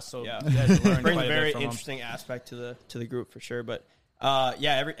smarter than us. So yeah, you guys will learn brings quite a very bit from interesting aspect to the group for sure. But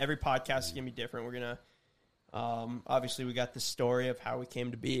every podcast is going to be different. We're gonna obviously we got the story of how we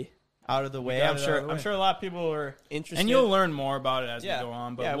came to be out of the way. I'm sure a lot of people are interested, and you'll learn more about it as we go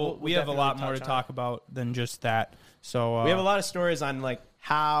on. But we'll we have a lot more to touch talk about than just that. So we have a lot of stories on like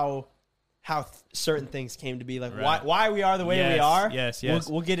how certain things came to be, like why we are the way we are. Yes.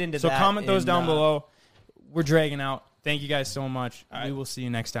 We'll get into that. So comment those down below. We're dragging out. Thank you guys so much. We will see you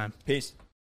next time. Peace.